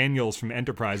about Daniels from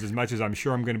Enterprise as much as I'm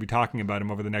sure I'm going to be talking about him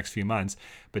over the next few months.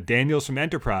 But Daniels from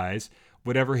Enterprise,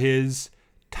 whatever his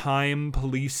time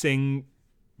policing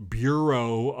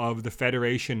bureau of the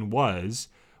Federation was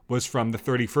from the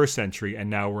 31st century, and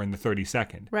now we're in the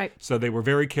 32nd. Right. So they were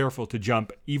very careful to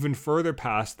jump even further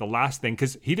past the last thing,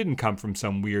 because he didn't come from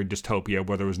some weird dystopia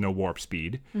where there was no warp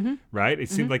speed, right? It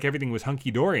seemed like everything was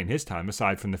hunky-dory in his time,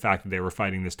 aside from the fact that they were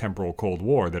fighting this temporal Cold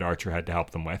War that Archer had to help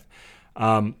them with.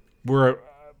 We're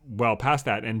well past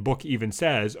that, and Book even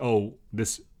says,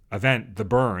 this event, the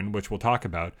burn, which we'll talk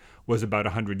about, was about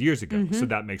 100 years ago. So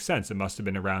that makes sense. It must have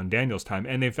been around Daniel's time.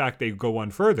 And in fact, they go one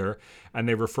further and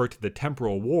they refer to the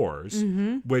temporal wars,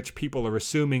 which people are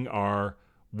assuming are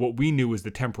what we knew as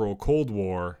the temporal Cold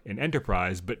War in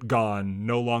Enterprise, but gone,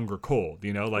 no longer cold,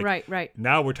 like Right.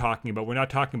 now we're not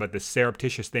talking about this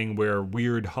surreptitious thing where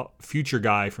weird future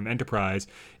guy from Enterprise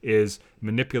is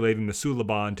manipulating the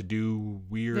Suliban to do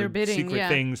weird secret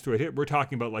things to it. We're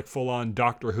talking about like full on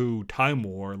Doctor Who time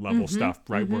war level stuff,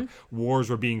 right? Where wars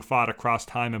were being fought across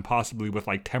time and possibly with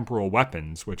like temporal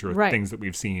weapons, which are things that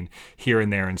we've seen here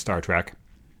and there in Star Trek.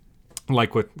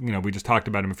 Like what, we just talked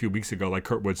about him a few weeks ago, like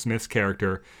Kurtwood Smith's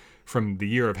character from the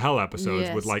Year of Hell episodes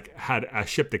had a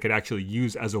ship that could actually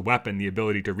use as a weapon the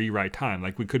ability to rewrite time.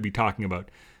 Like we could be talking about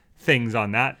things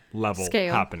on that level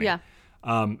happening. Yeah.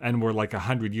 And we're like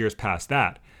 100 years past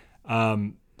that.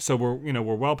 So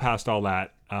we're well past all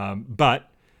that. But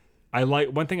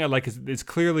one thing I like is it's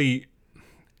clearly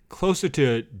closer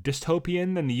to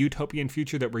dystopian than the utopian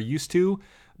future that we're used to,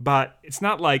 but it's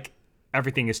not like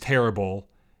everything is terrible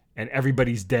and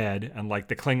everybody's dead and like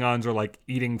the Klingons are like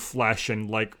eating flesh and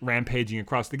like rampaging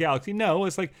across the galaxy. No,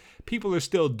 it's like people are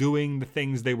still doing the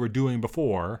things they were doing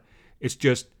before. It's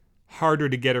just harder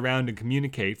to get around and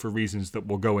communicate for reasons that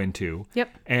we'll go into. Yep.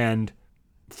 And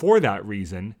for that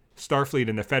reason, Starfleet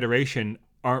and the Federation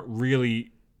aren't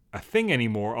really a thing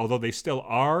anymore, although they still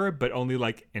are, but only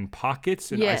like in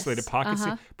pockets, in isolated pockets,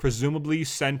 presumably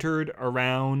centered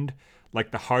around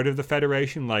like the heart of the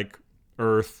Federation, like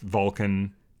Earth,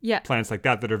 Vulcan, planets like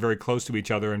that are very close to each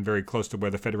other and very close to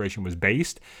where the Federation was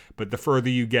based. But the further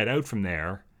you get out from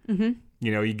there,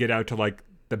 you get out to like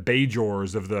the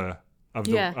Bajors of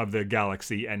the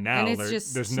galaxy, and now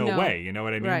there's no way, you know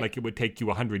what I mean? Right. Like it would take you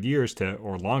 100 years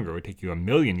or longer. It would take you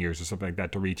 1,000,000 years or something like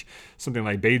that to reach something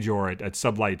like Bajor at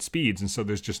sublight speeds, and so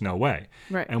there's just no way.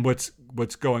 Right. And what's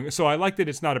going? So I like that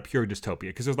it's not a pure dystopia,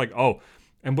 because it's like,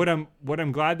 and what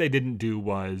I'm glad they didn't do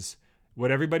was what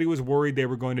everybody was worried they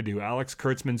were going to do. Alex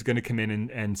Kurtzman's going to come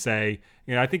in and say,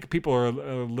 I think people are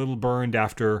a little burned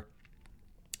after,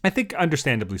 I think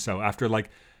understandably so, after like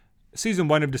season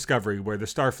 1 of Discovery, where the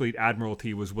Starfleet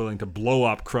Admiralty was willing to blow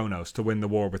up Kronos to win the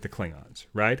war with the Klingons,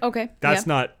 right? Okay. That's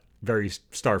not very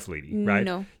Starfleety, right?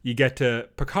 No. You get to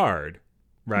Picard,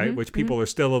 right? Which people are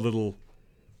still a little,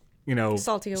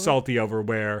 salty over,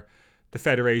 where the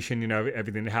Federation,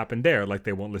 everything that happened there, like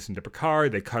they won't listen to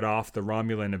Picard, they cut off the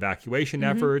Romulan evacuation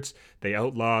efforts, they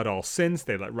outlawed all synths,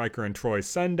 they let Riker and Troy's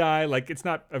son die. Like it's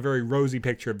not a very rosy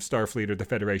picture of Starfleet or the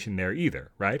Federation there either,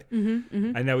 right?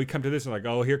 And now we come to this and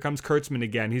like, here comes Kurtzman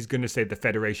again. He's going to say the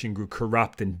Federation grew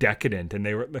corrupt and decadent, and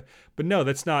but no,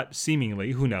 that's not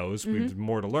seemingly. Who knows? We have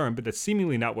more to learn, but that's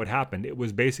seemingly not what happened. It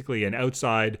was basically an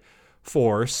outside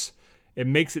force. It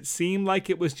makes it seem like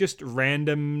it was just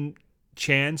random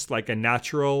chance, like a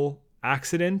natural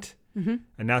accident,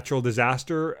 a natural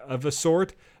disaster of a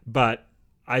sort, but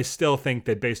I still think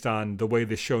that based on the way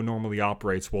the show normally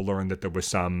operates, we'll learn that there was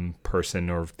some person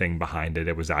or thing behind it.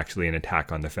 It was actually an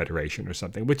attack on the Federation or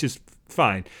something, which is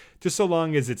fine, just so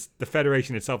long as the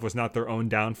Federation itself was not their own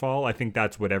downfall. I think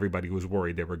that's what everybody was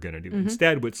worried they were going to do.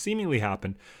 Instead, what seemingly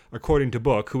happened, according to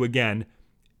Book, who again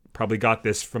probably got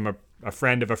this from a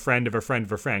friend of a friend of a friend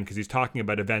of a friend, because he's talking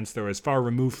about events that are as far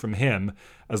removed from him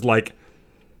as like,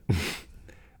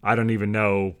 I don't even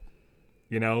know,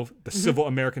 the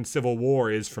American Civil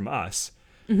War is from us.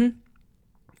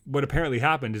 What apparently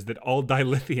happened is that all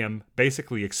dilithium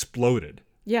basically exploded.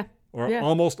 Yeah. Or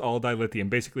almost all dilithium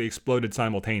basically exploded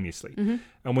simultaneously.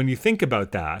 And when you think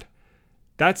about that,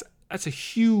 that's that's a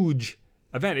huge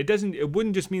event. It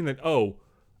wouldn't just mean that, oh,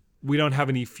 we don't have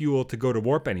any fuel to go to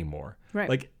warp anymore. Right.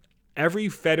 Like every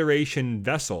Federation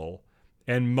vessel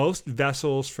and most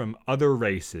vessels from other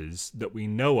races that we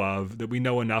know of, that we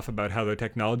know enough about how their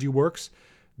technology works,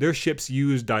 their ships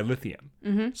use dilithium.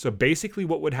 Mm-hmm. So basically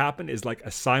what would happen is like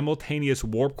a simultaneous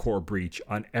warp core breach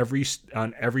on every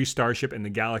starship in the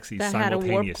galaxy that simultaneously.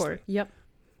 had a warp core. Yep.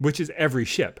 Which is every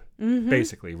ship,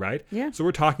 basically, right? Yeah. So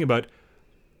we're talking about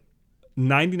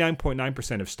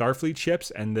 99.9% of Starfleet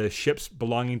ships and the ships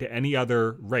belonging to any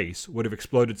other race would have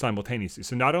exploded simultaneously.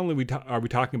 So not only are we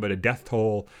talking about a death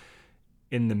toll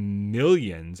in the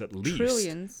millions at least.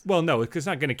 Trillions. Well, no, it's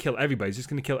not going to kill everybody. It's just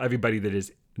going to kill everybody that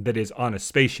is on a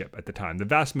spaceship at the time. The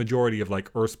vast majority of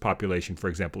like Earth's population, for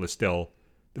example, is still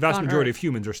the vast On majority Earth. of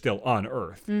humans are still on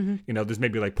Earth. There's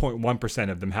maybe like 0.1%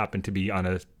 of them happen to be on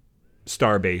a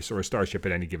star base or a starship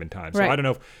at any given time. So Right. I don't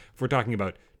know if we're talking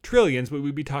about trillions, but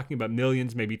we'd be talking about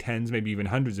millions, maybe tens, maybe even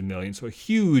hundreds of millions. So a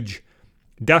huge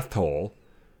death toll,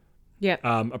 Yep.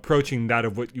 approaching that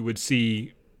of what you would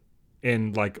see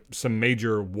in like some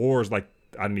major wars. Like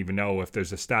I don't even know if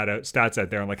there's a stats out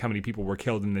there on like how many people were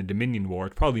killed in the Dominion War.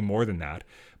 It's probably more than that.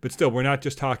 But still, we're not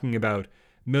just talking about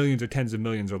millions or tens of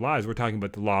millions of lives. We're talking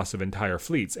about the loss of entire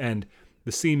fleets and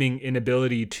the seeming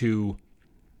inability to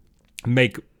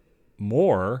make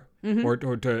more or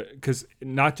to, because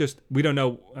not just, we don't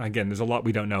know, again, there's a lot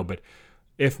we don't know, but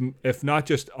if not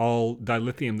just all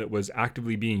dilithium that was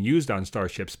actively being used on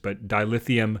starships, but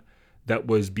dilithium that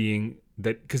was being,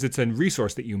 that because it's a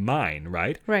resource that you mine,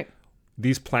 right? Right.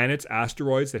 These planets,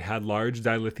 asteroids that had large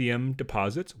dilithium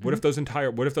deposits, what if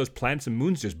those planets and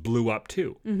moons just blew up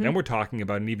too? Then we're talking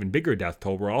about an even bigger death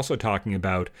toll. We're also talking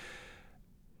about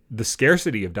the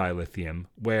scarcity of dilithium,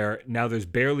 where now there's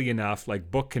barely enough,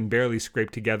 like Book can barely scrape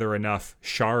together enough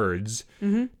shards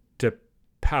to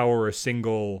power a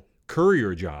single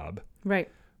courier job. Right.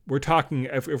 We're talking,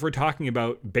 if we're talking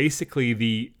about basically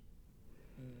the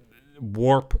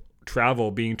warp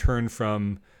travel being turned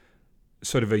from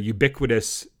sort of a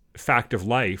ubiquitous fact of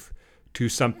life to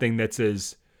something that's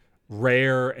as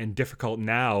rare and difficult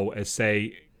now as,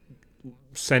 say,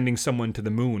 sending someone to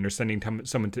the moon or sending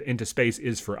someone into space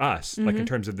is for us, like in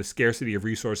terms of the scarcity of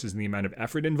resources and the amount of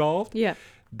effort involved. Yeah.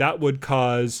 That would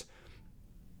cause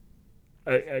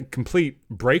a complete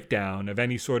breakdown of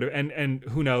any sort of, and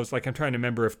who knows, like I'm trying to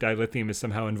remember if dilithium is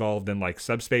somehow involved in like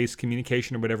subspace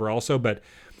communication or whatever also, but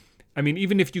I mean,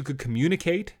 even if you could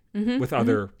communicate with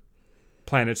other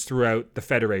planets throughout the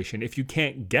Federation, if you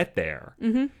can't get there,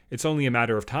 it's only a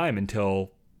matter of time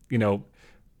until,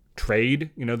 trade,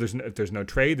 if there's no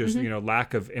trade, there's,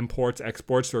 lack of imports,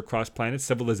 exports across planets,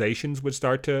 civilizations would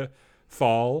start to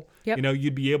fall. Yep.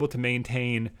 You'd be able to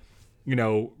maintain,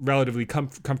 relatively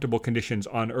comfortable conditions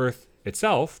on Earth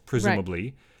itself,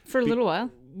 presumably. For a little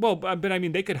while. Well, but I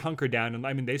mean, they could hunker down, and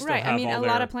I mean, they still Right. have I mean, all a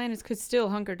lot of planets could still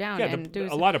hunker down yeah, and do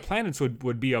a lot of planets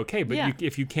would be okay, but Yeah.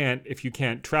 if you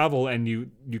can't travel and you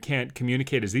can't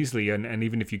communicate as easily, and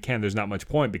even if you can, there's not much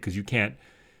point because you can't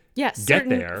get certain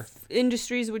there.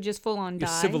 Industries would just full on die.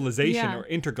 Civilization Yeah. or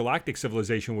intergalactic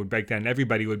civilization would break down. And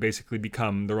everybody would basically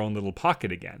become their own little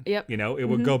pocket again. Yep. It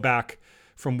would go back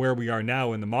from where we are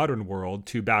now in the modern world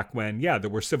to back when, there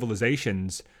were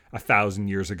civilizations 1,000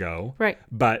 years ago. Right.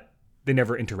 But they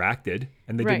never interacted,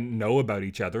 and they Right. didn't know about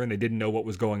each other, and they didn't know what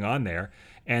was going on there.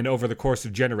 And over the course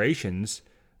of generations,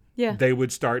 Yeah. they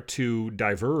would start to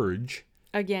diverge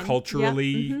Again. culturally,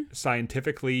 Yeah.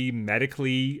 scientifically,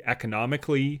 medically,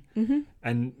 economically.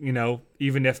 And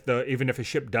even if a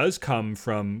ship does come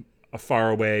from a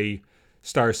faraway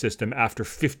star system after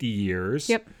 50 years,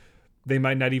 Yep. they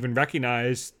might not even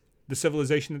recognize the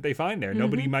civilization that they find there.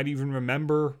 Nobody might even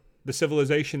remember the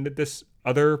civilization that this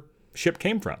other ship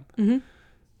came from.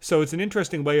 So it's an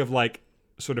interesting way of like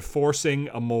sort of forcing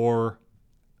a more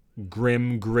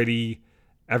grim, gritty,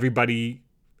 every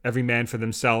man for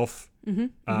themselves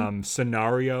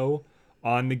scenario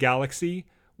on the galaxy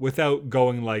without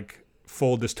going like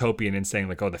full dystopian and saying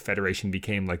like, oh, the Federation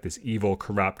became like this evil,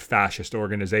 corrupt, fascist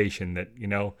organization that,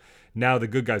 now the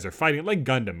good guys are fighting, like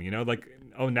Gundam, like,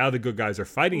 oh, now the good guys are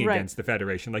fighting Right. against the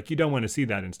Federation. Like, you don't want to see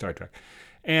that in Star Trek.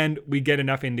 And we get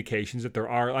enough indications that there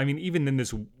are, I mean, even in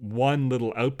this one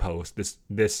little outpost,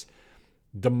 this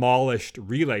demolished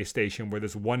relay station where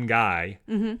this one guy,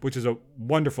 which is a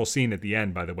wonderful scene at the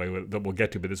end, by the way, that we'll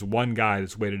get to, but this one guy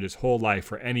that's waited his whole life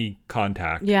for any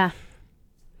contact Yeah.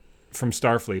 from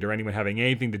Starfleet or anyone having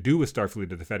anything to do with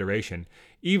Starfleet or the Federation,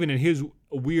 even in his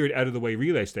weird out-of-the-way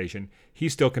relay station, he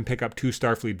still can pick up 2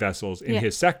 Starfleet vessels in Yeah.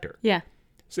 his sector. Yeah.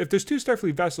 So if there's 2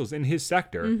 Starfleet vessels in his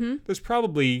sector, there's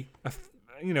probably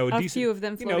A decent, few of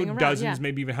them floating around, dozens, yeah.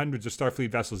 maybe even hundreds of Starfleet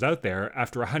vessels out there.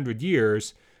 After 100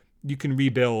 years, you can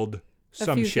rebuild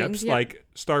some few ships. things, yeah. Like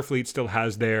Starfleet still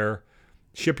has their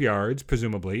shipyards,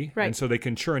 presumably, Right. and so they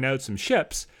can churn out some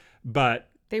ships, but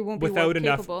They won't be without warp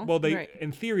enough. capable. Well, Right.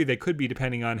 in theory, they could be,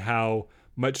 depending on how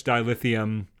much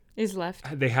dilithium Is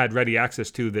left. they had ready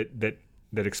access to that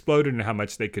exploded, and how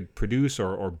much they could produce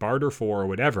or barter for or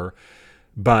whatever.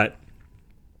 But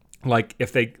like,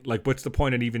 if they, like, what's the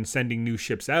point in even sending new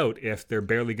ships out if they're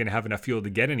barely going to have enough fuel to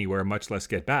get anywhere, much less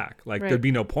get back? Like, Right. there'd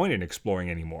be no point in exploring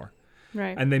anymore.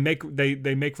 Right. And they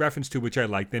make reference to, which I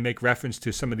like, they make reference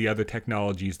to some of the other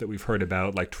technologies that we've heard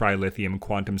about, like trilithium,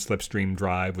 quantum slipstream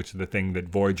drive, which is the thing that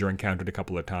Voyager encountered a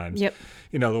couple of times. Yep.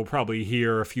 They'll probably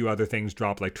hear a few other things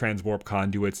drop, like transwarp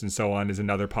conduits and so on, is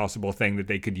another possible thing that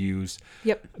they could use.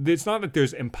 Yep. It's not that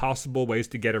there's impossible ways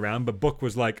to get around, but Book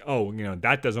was like, oh,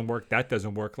 that doesn't work, that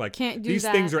doesn't work. Like, Can't do these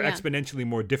that, things are yeah. exponentially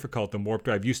more difficult than warp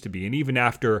drive used to be. And even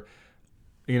after,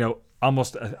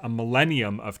 almost a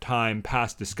millennium of time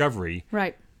past Discovery,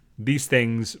 Right. these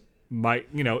things might,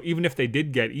 even if they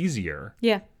did get easier,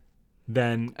 Yeah.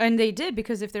 then And they did,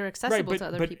 because if they're accessible to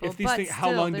other but people. if these things, how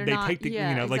still, long did they're they not- take to,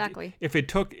 yeah, like, exactly.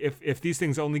 if these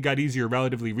things only got easier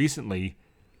relatively recently,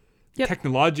 Yep.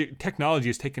 technology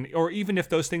has taken, or even if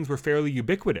those things were fairly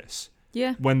ubiquitous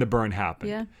Yeah. when the burn happened.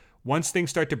 Yeah. Once things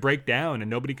start to break down and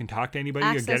nobody can talk to anybody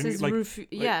Access or get any, is like,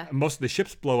 yeah. most of the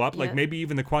ships blow up. Like, Yeah. maybe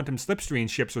even the quantum slipstream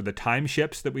ships or the time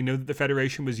ships that we know that the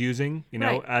Federation was using,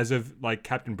 Right. as of like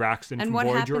Captain Braxton And from what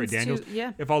Voyager or happens Daniels.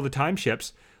 yeah. If all the time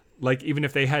ships, like, even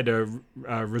if they had a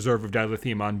reserve of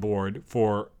dilithium on board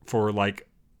for like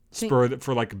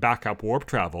for like backup warp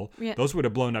travel, Yeah. those would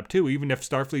have blown up too. Even if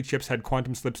Starfleet ships had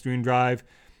quantum slipstream drive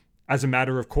as a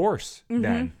matter of course, Mm-hmm.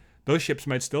 then those ships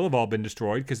might still have all been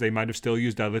destroyed because they might have still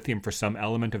used dilithium for some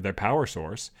element of their power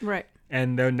source. Right.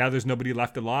 And now there's nobody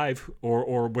left alive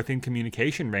or within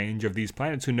communication range of these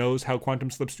planets who knows how quantum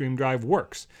slipstream drive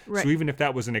works. Right. So even if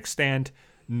that was an extant,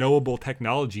 knowable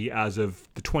technology as of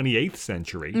the 28th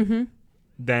century, Mm-hmm.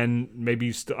 then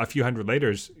maybe a few hundred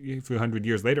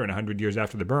years later and 100 years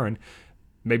after the burn,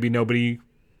 maybe nobody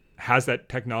has that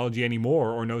technology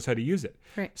anymore or knows how to use it.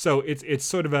 Right. So it's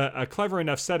sort of a clever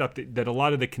enough setup that a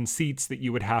lot of the conceits that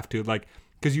you would have to, like,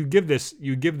 because you give this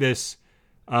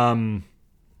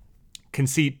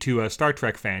conceit to a Star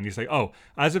Trek fan. You say, oh,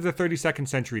 as of the 32nd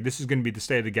century, this is going to be the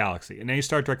state of the galaxy. And any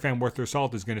Star Trek fan worth their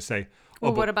salt is going to say, oh,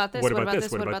 Well, but what about this? What What about about this?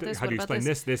 this? What about this? How do you What about explain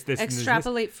this? this, and this?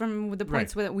 Extrapolate from the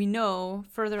points that we know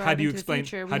further How out do you into explain? the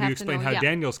future. We How do you have to explain know, how yeah.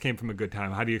 Daniels came from a good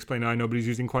time? How do you explain why nobody's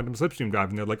using quantum slipstream drive?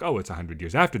 And they're like, oh, it's 100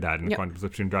 years after that, and the Yep. quantum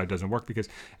slipstream drive doesn't work because.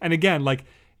 And again, like,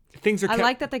 things are. I kept,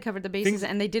 like that they covered the bases, things-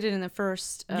 and they did it in the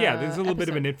first. yeah, there's a little bit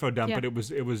of an episode. info dump, Yeah. but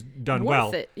it was done Worth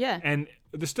well. it, yeah. And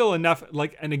there's still enough.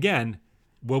 Like, and again,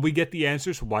 will we get the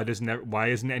answers? Why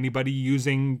isn't anybody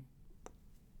using,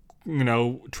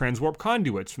 transwarp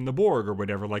conduits from the Borg or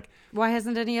whatever? Like, Why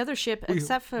hasn't any other ship,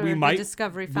 except for we the might-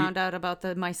 Discovery, found out about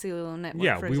the mycelial network,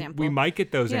 yeah, for we example? might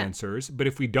get those Yeah. answers, but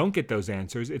if we don't get those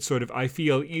answers, it's sort of, I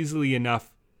feel, easily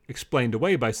enough explained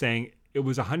away by saying it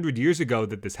was 100 years ago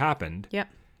that this happened. Yep.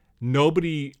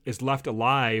 Nobody is left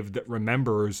alive that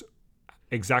remembers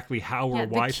exactly how or Yeah,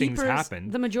 why things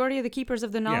happened. The majority of the keepers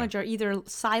of the knowledge are either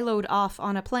siloed off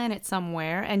on a planet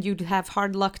somewhere, and you'd have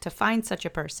hard luck to find such a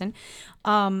person,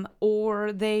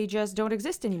 or they just don't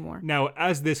exist anymore. Now,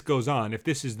 as this goes on, if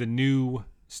this is the new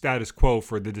status quo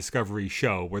for the Discovery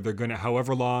show, where they're going to,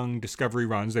 however long Discovery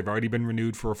runs, they've already been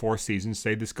renewed for a 4th season,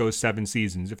 say this goes 7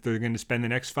 seasons, if they're going to spend the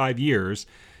next 5 years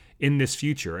in this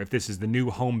future, if this is the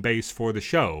new home base for the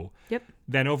show, Yep.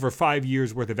 then over 5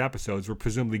 years worth of episodes, we're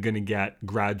presumably going to get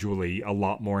gradually a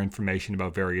lot more information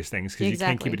about various things because you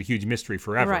can't keep Exactly. it a huge mystery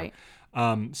forever. Right.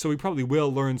 So we probably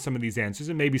will learn some of these answers,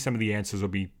 and maybe some of the answers will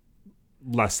be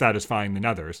less satisfying than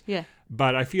others. Yeah.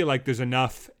 But I feel like there's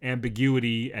enough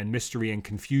ambiguity and mystery and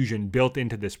confusion built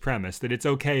into this premise that it's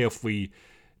okay if we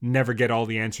never get all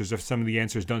the answers, if some of the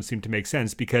answers don't seem to make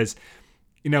sense, because,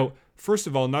 first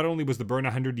of all, not only was the burn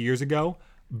 100 years ago,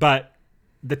 but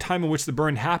the time in which the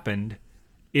burn happened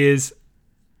is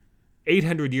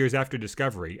 800 years after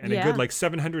Discovery and a Yeah. good, like,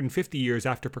 750 years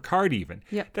after Picard even.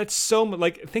 Yep. That's so much,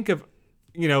 like, think of,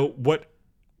 what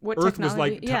Earth was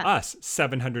like to us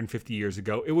 750 years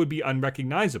ago. It would be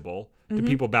unrecognizable Mm-hmm. to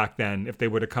people back then if they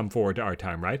were to come forward to our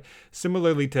time, right?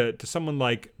 Similarly to someone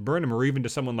like Burnham or even to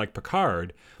someone like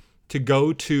Picard, to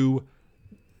go to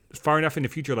far enough in the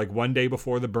future, like one day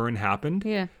before the burn happened,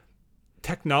 Yeah.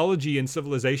 technology and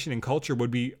civilization and culture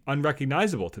would be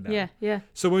unrecognizable to them. Yeah. Yeah.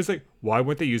 So it was like, why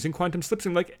weren't they using quantum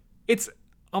slipstream? Like, it's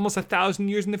almost 1,000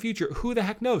 years in the future. Who the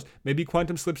heck knows? Maybe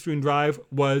quantum slipstream drive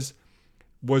was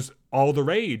was all the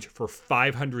rage for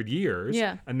 500 years.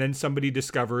 Yeah. And then somebody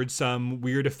discovered some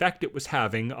weird effect it was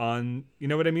having on, you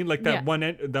know what I mean? Like that one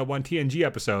TNG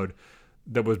episode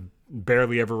that was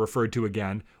barely ever referred to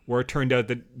again, where it turned out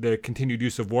that the continued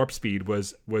use of warp speed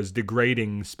was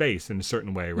degrading space in a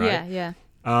certain way, right? Yeah.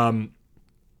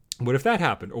 What if that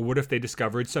happened? Or what if they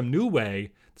discovered some new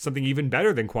way, something even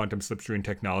better than quantum slipstream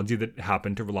technology that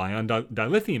happened to rely on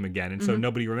dilithium again? And so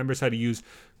nobody remembers how to use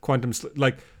quantum,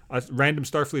 like a random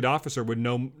Starfleet officer would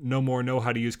no more know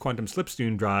how to use quantum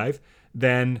slipstream drive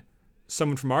than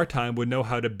someone from our time would know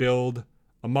how to build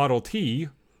a Model T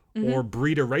or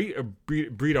breed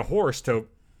a horse to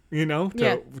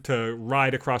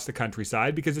ride across the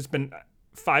countryside, because it's been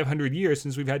 500 years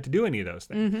since we've had to do any of those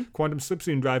things. Quantum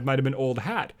slipstream drive might have been old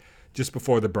hat just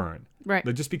before the burn. Right.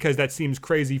 But just because that seems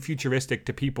crazy futuristic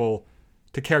to people,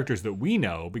 to characters that we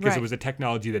know, because it was a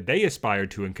technology that they aspired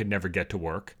to and could never get to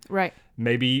work. Right.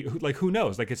 Maybe, like, who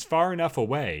knows? Like, it's far enough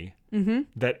away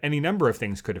that any number of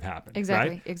things could have happened.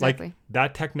 Exactly. Right? Exactly. Like,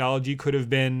 that technology could have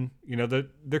been,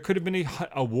 there could have been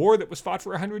a war that was fought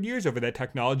for 100 years over that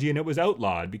technology, and it was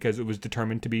outlawed because it was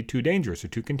determined to be too dangerous or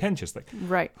too contentious. Like,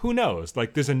 right. Who knows?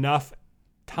 Like, there's enough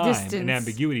time and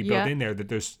ambiguity built in there that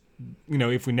there's,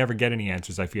 if we never get any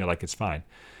answers, I feel like it's fine.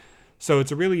 So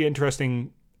it's a really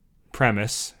interesting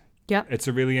premise. Yeah. It's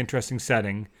a really interesting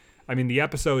setting. I mean, the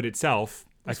episode itself,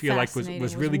 I feel like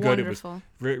was really good. Wonderful.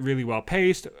 It was really well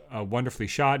paced, wonderfully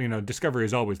shot. Discovery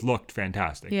has always looked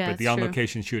fantastic. Yeah, but the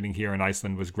on-location shooting here in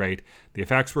Iceland was great. The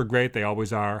effects were great. They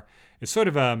always are. It's sort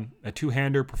of a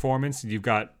two-hander performance. You've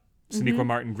got Sonequa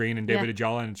Martin Green and David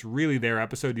Ajala, and it's really their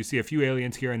episode. You see a few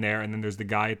aliens here and there, and then there's the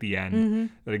guy at the end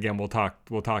that, again, we'll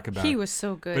talk about. He was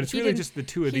so good. But it's really just the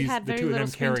two of them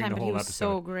carrying the whole episode.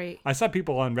 So great. I saw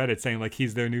people on Reddit saying like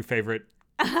he's their new favorite.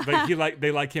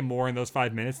 They like him more in those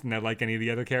 5 minutes than they like any of the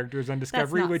other characters on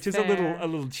Discovery, which is a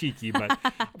little cheeky, but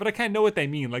I kind of know what they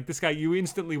mean. Like, this guy, you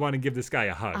instantly want to give this guy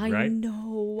a hug, right? I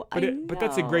know. But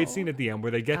that's a great scene at the end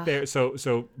where they get there.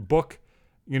 So Book,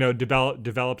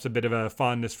 develops a bit of a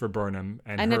fondness for Burnham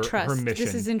and her, a trust. Her mission.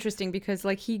 This is interesting because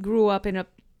like he grew up in a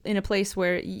place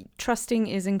where trusting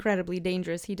is incredibly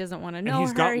dangerous. He doesn't want to know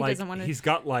her. He doesn't want to. He's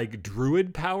got like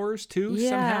druid powers too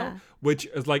somehow, which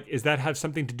is like, does that have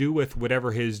something to do with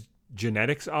whatever his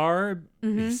genetics are?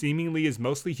 He seemingly is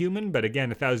mostly human, but again,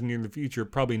 1,000 years in the future,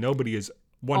 probably nobody is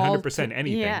 100%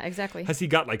 anything. Yeah, exactly. Has he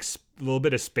got like a little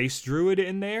bit of space druid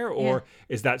in there, or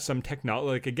is that some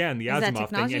technology? Like, again, the Asimov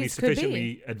thing, any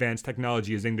sufficiently advanced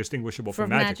technology is indistinguishable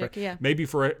from magic. Right? Yeah. Maybe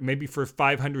for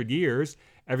 500 years,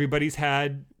 everybody's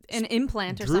had an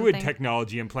implant or druid something.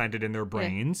 technology implanted in their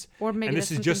brains. Yeah. Or maybe and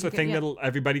this is just a thing that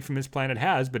everybody from this planet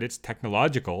has, but it's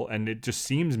technological and it just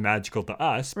seems magical to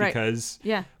us because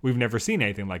we've never seen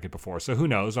anything like it before. So who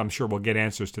knows? I'm sure we'll get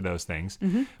answers to those things.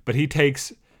 But he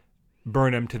takes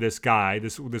Burnham to this guy,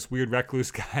 this weird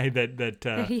recluse guy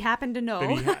that he happened to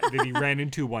know that he ran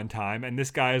into one time, and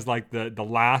this guy is like the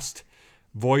last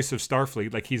voice of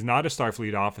Starfleet. Like, he's not a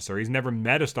Starfleet officer. He's never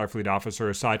met a Starfleet officer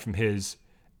aside from his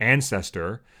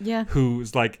ancestor,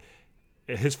 who's like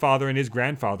his father and his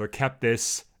grandfather kept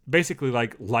this basically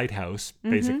like lighthouse,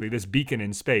 basically this beacon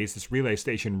in space, this relay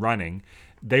station running.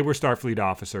 They were Starfleet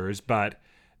officers, but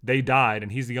they died,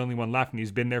 and he's the only one left, and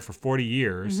he's been there for 40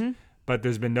 years. But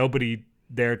there's been nobody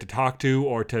there to talk to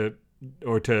or to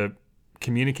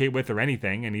communicate with or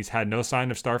anything, and he's had no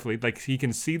sign of Starfleet. Like, he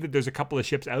can see that there's a couple of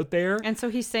ships out there, and so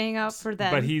he's staying out for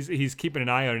them. But he's keeping an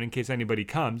eye out in case anybody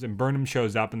comes. And Burnham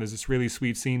shows up, and there's this really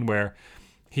sweet scene where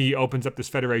he opens up this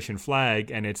Federation flag,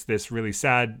 and it's this really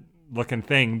sad looking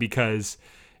thing because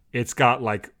it's got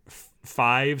like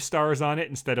 5 stars on it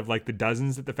instead of like the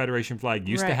dozens that the Federation flag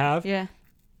used to have. Yeah.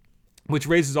 Which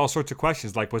raises all sorts of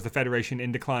questions, like, was the Federation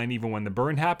in decline even when the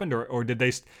burn happened, or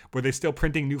were they still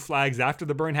printing new flags after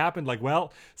the burn happened? Like,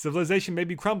 well, civilization may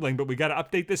be crumbling, but we got to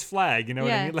update this flag, you know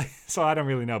what I mean? Like, so I don't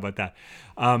really know about that.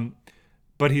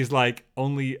 But he's like,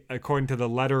 only according to the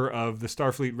letter of the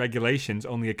Starfleet regulations,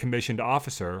 only a commissioned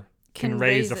officer can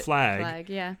raise a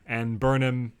flag. And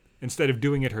Burnham, instead of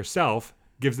doing it herself,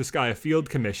 gives this guy a field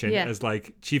commission as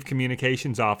like chief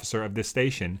communications officer of this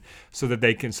station so that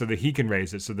he can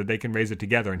raise it, so that they can raise it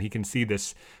together, and he can see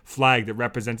this flag that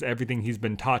represents everything he's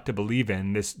been taught to believe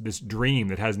in, this dream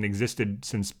that hasn't existed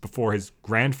since before his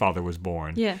grandfather was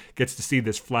born. Gets to see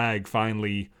this flag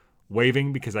finally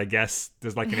waving, because I guess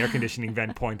there's like an air conditioning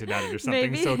vent pointed at it or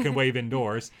something, so it can wave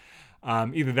indoors.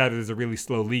 Either that or there's a really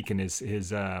slow leak in his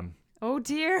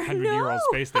 100-year-old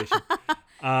space station.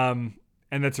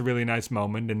 And that's a really nice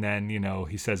moment. And then,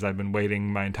 he says, I've been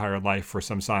waiting my entire life for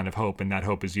some sign of hope, and that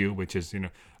hope is you, which is,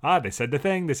 they said the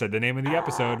thing, they said the name of the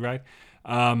episode, right?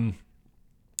 And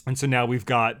And so now we've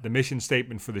got the mission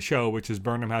statement for the show, which is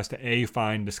Burnham has to A,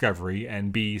 find Discovery,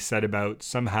 and B, set about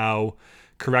somehow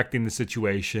correcting the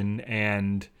situation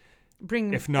and,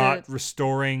 if not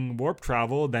restoring warp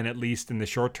travel, then at least in the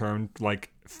short term,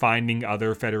 like finding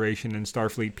other Federation and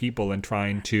Starfleet people and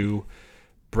trying to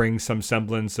bring some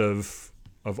semblance of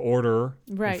order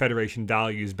and Federation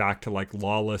values back to like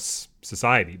lawless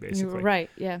society, basically. Right,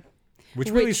 yeah. Which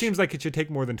really seems like it should take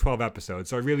more than 12 episodes.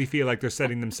 So I really feel like they're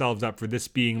setting themselves up for this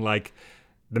being like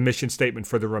the mission statement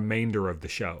for the remainder of the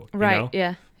show. Right, you know?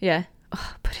 yeah, yeah.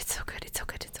 Oh, but it's so good, it's so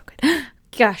good, it's so good.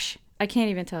 Gosh, I can't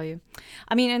even tell you.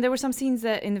 I mean, and there were some scenes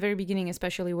that in the very beginning,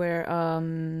 especially where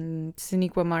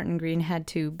Sonequa Martin Green had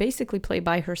to basically play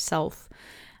by herself.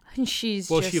 And she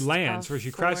lands, or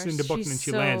she crashes into Bookman and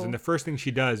she lands, and the first thing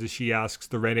she does is she asks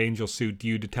the Red Angel suit, "Do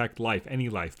you detect life, any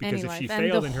life?" Because if she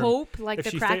failed in her hope, like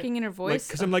the cracking in her voice,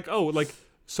 because I'm like,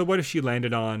 so what if she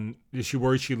landed on? Is she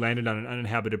worried she landed on an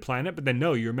uninhabited planet? But then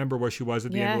no, you remember where she was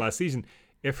at the end of last season.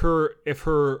 If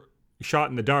her shot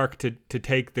in the dark to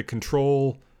take the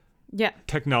control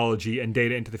technology and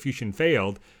data into the fusion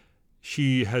failed,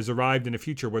 she has arrived in a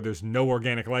future where there's no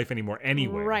organic life anymore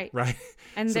anywhere. Right.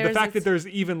 And so the fact that there's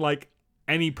even like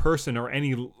any person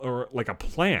or like a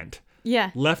plant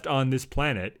left on this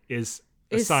planet is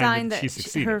a sign that she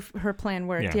succeeded. Her plan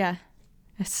worked. Yeah.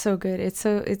 It's so good.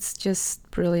 It's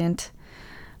just brilliant.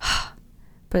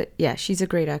 But yeah, she's a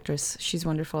great actress. She's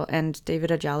wonderful. And David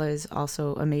Ajala is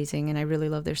also amazing. And I really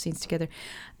love their scenes together.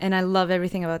 And I love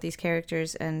everything about these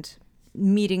characters. And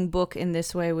meeting Book in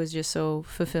this way was just so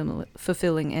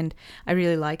fulfilling. And I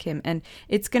really like him. And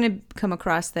it's going to come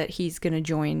across that he's going to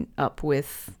join up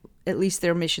with at least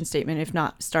their mission statement, if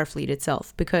not Starfleet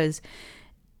itself. Because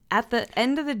at the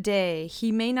end of the day,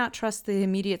 he may not trust the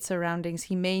immediate surroundings.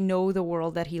 He may know the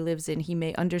world that he lives in. He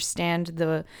may understand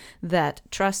that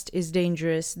trust is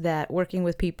dangerous, that working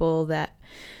with people, that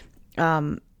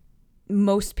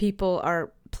most people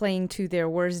are playing to their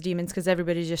worst demons because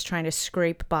everybody's just trying to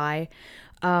scrape by.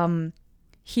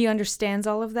 He understands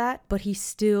all of that, but he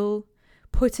still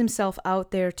puts himself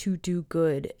out there to do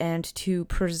good and to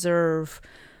preserve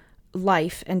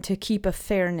life and to keep a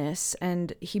fairness,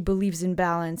 and he believes in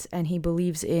balance, and he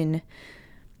believes in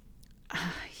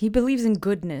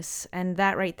goodness, and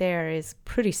that right there is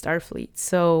pretty Starfleet.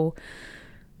 So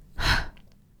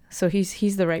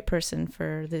he's the right person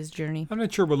for this journey. I'm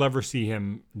not sure we'll ever see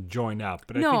him join up,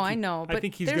 but I know. But I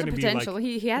think he's there's going a to potential.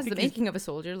 be like, he has the making of a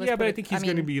soldier. I think he's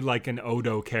going to be like an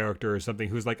Odo character or something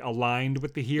who's like aligned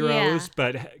with the heroes,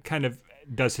 but kind of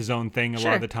does his own thing a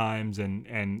lot of the times,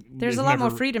 and there's a lot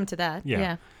more freedom to that.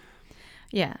 Yeah.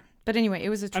 But anyway, it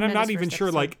was a tremendous. And I'm not even sure,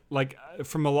 episode. like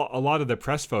from a lot of the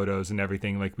press photos and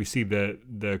everything, like we see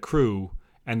the crew,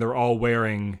 and they're all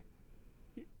wearing,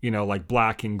 like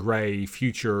black and gray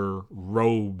future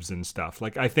robes and stuff.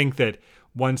 Like I think that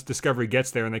once Discovery gets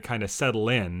there and they kind of settle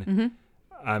in,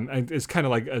 and it's kind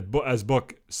of like as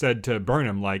Book said to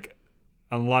Burnham, like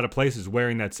in a lot of places,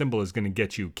 wearing that symbol is going to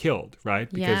get you killed, right?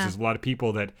 Because there's a lot of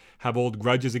people that have old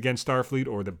grudges against Starfleet,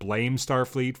 or that blame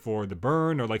Starfleet for the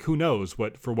burn, or like who knows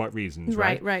for what reasons,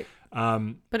 right? Right.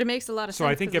 But it makes a lot of sense. So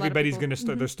I think everybody's going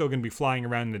to they're still going to be flying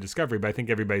around in the Discovery, but I think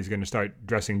everybody's going to start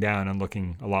dressing down and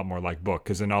looking a lot more like Book,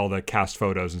 because in all the cast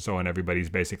photos and so on, everybody's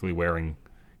basically wearing,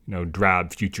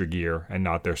 drab future gear and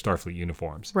not their Starfleet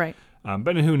uniforms. Right.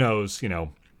 But who knows,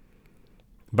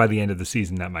 by the end of the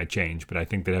season that might change, but I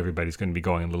think that everybody's going to be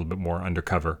going a little bit more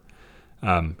undercover,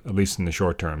 at least in the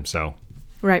short term. So,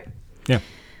 right. Yeah.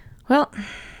 Well,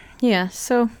 yeah.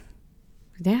 So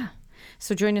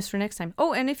join us for next time.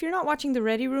 Oh, and if you're not watching The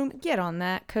Ready Room, get on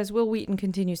that, because Will Wheaton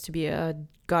continues to be a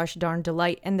gosh darn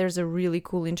delight. And there's a really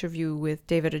cool interview with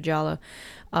David Ajala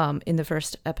in the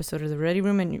first episode of The Ready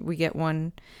Room, and we get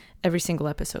one every single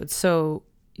episode. So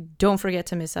don't forget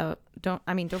to miss out. Don't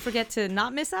forget to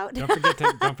not miss out. Don't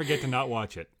forget to not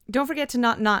watch it. Don't forget to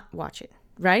not watch it.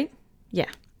 Right? Yeah.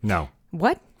 No.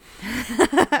 What?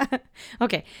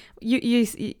 Okay. You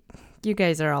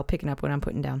guys are all picking up what I'm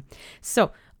putting down.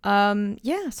 So,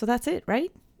 so that's it,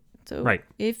 right? So right.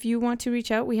 If you want to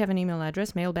reach out, we have an email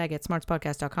address,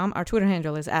 mailbag@smartspodcast.com. Our Twitter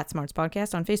handle is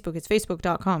 @smartspodcast. On Facebook, it's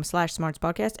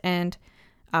facebook.com/smartspodcast. And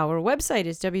our website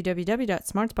is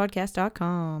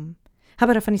www.smartspodcast.com. How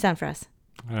about a funny sound for us?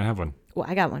 I don't have one. Well,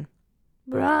 I got one.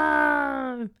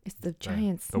 It's the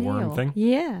giant snail. The worm thing?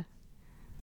 Yeah.